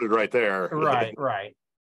cold-hearted right there. Right.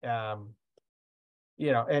 And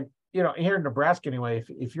here in Nebraska anyway,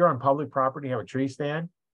 if you're on public property, have a tree stand,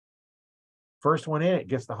 first one in it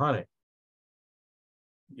gets to hunt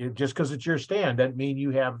it. Just because it's your stand doesn't mean you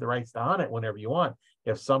have the rights to hunt it whenever you want.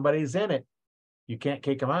 If somebody's in it, you can't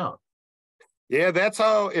kick them out. Yeah, that's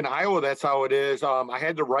how in Iowa, that's how it is. I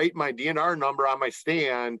had to write my DNR number on my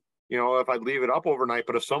stand, if I'd leave it up overnight.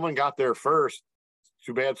 But if someone got there first,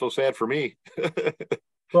 too bad, so sad for me.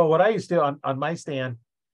 Well, what I used to do on my stand,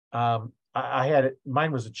 I had it.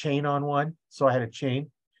 Mine was a chain on one, so I had a chain.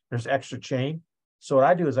 There's extra chain. So what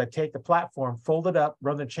I do is I take the platform, fold it up,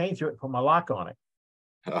 run the chain through it, and put my lock on it.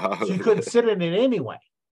 So you couldn't sit in it anyway.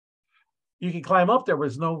 You could climb up there, but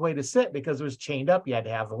there's no way to sit because it was chained up. You had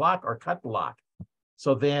to have the lock or cut the lock.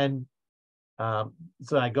 So then,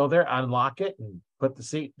 so I go there, unlock it, and put the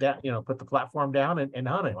seat down, put the platform down and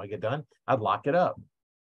hunt it. When I get done, I'd lock it up,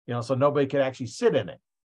 so nobody could actually sit in it.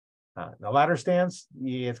 The ladder stands,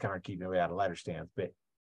 it's kind of keeping me out of ladder stands, but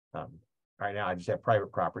right now I just have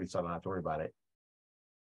private property, so I don't have to worry about it.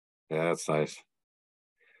 Yeah, that's nice.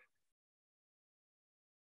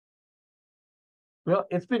 Well,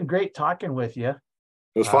 it's been great talking with you.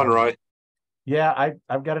 It was fun, Roy. Yeah,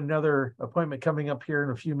 I've got another appointment coming up here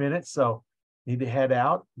in a few minutes, so need to head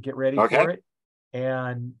out, get ready for it.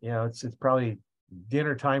 And it's probably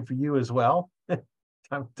dinner time for you as well.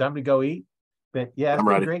 time to go eat. But yeah, it's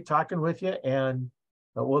been great talking with you, and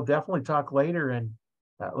we'll definitely talk later. And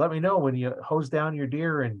let me know when you hose down your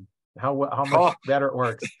deer and how much better it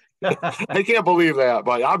works. I can't believe that,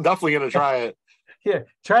 but I'm definitely going to try it. Yeah,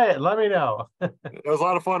 try it. Let me know. It was a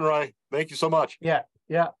lot of fun, Roy. Thank you so much. Yeah.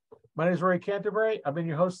 My name is Roy Canterbury. I've been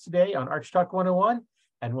your host today on Arch Talk 101,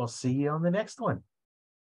 and we'll see you on the next one.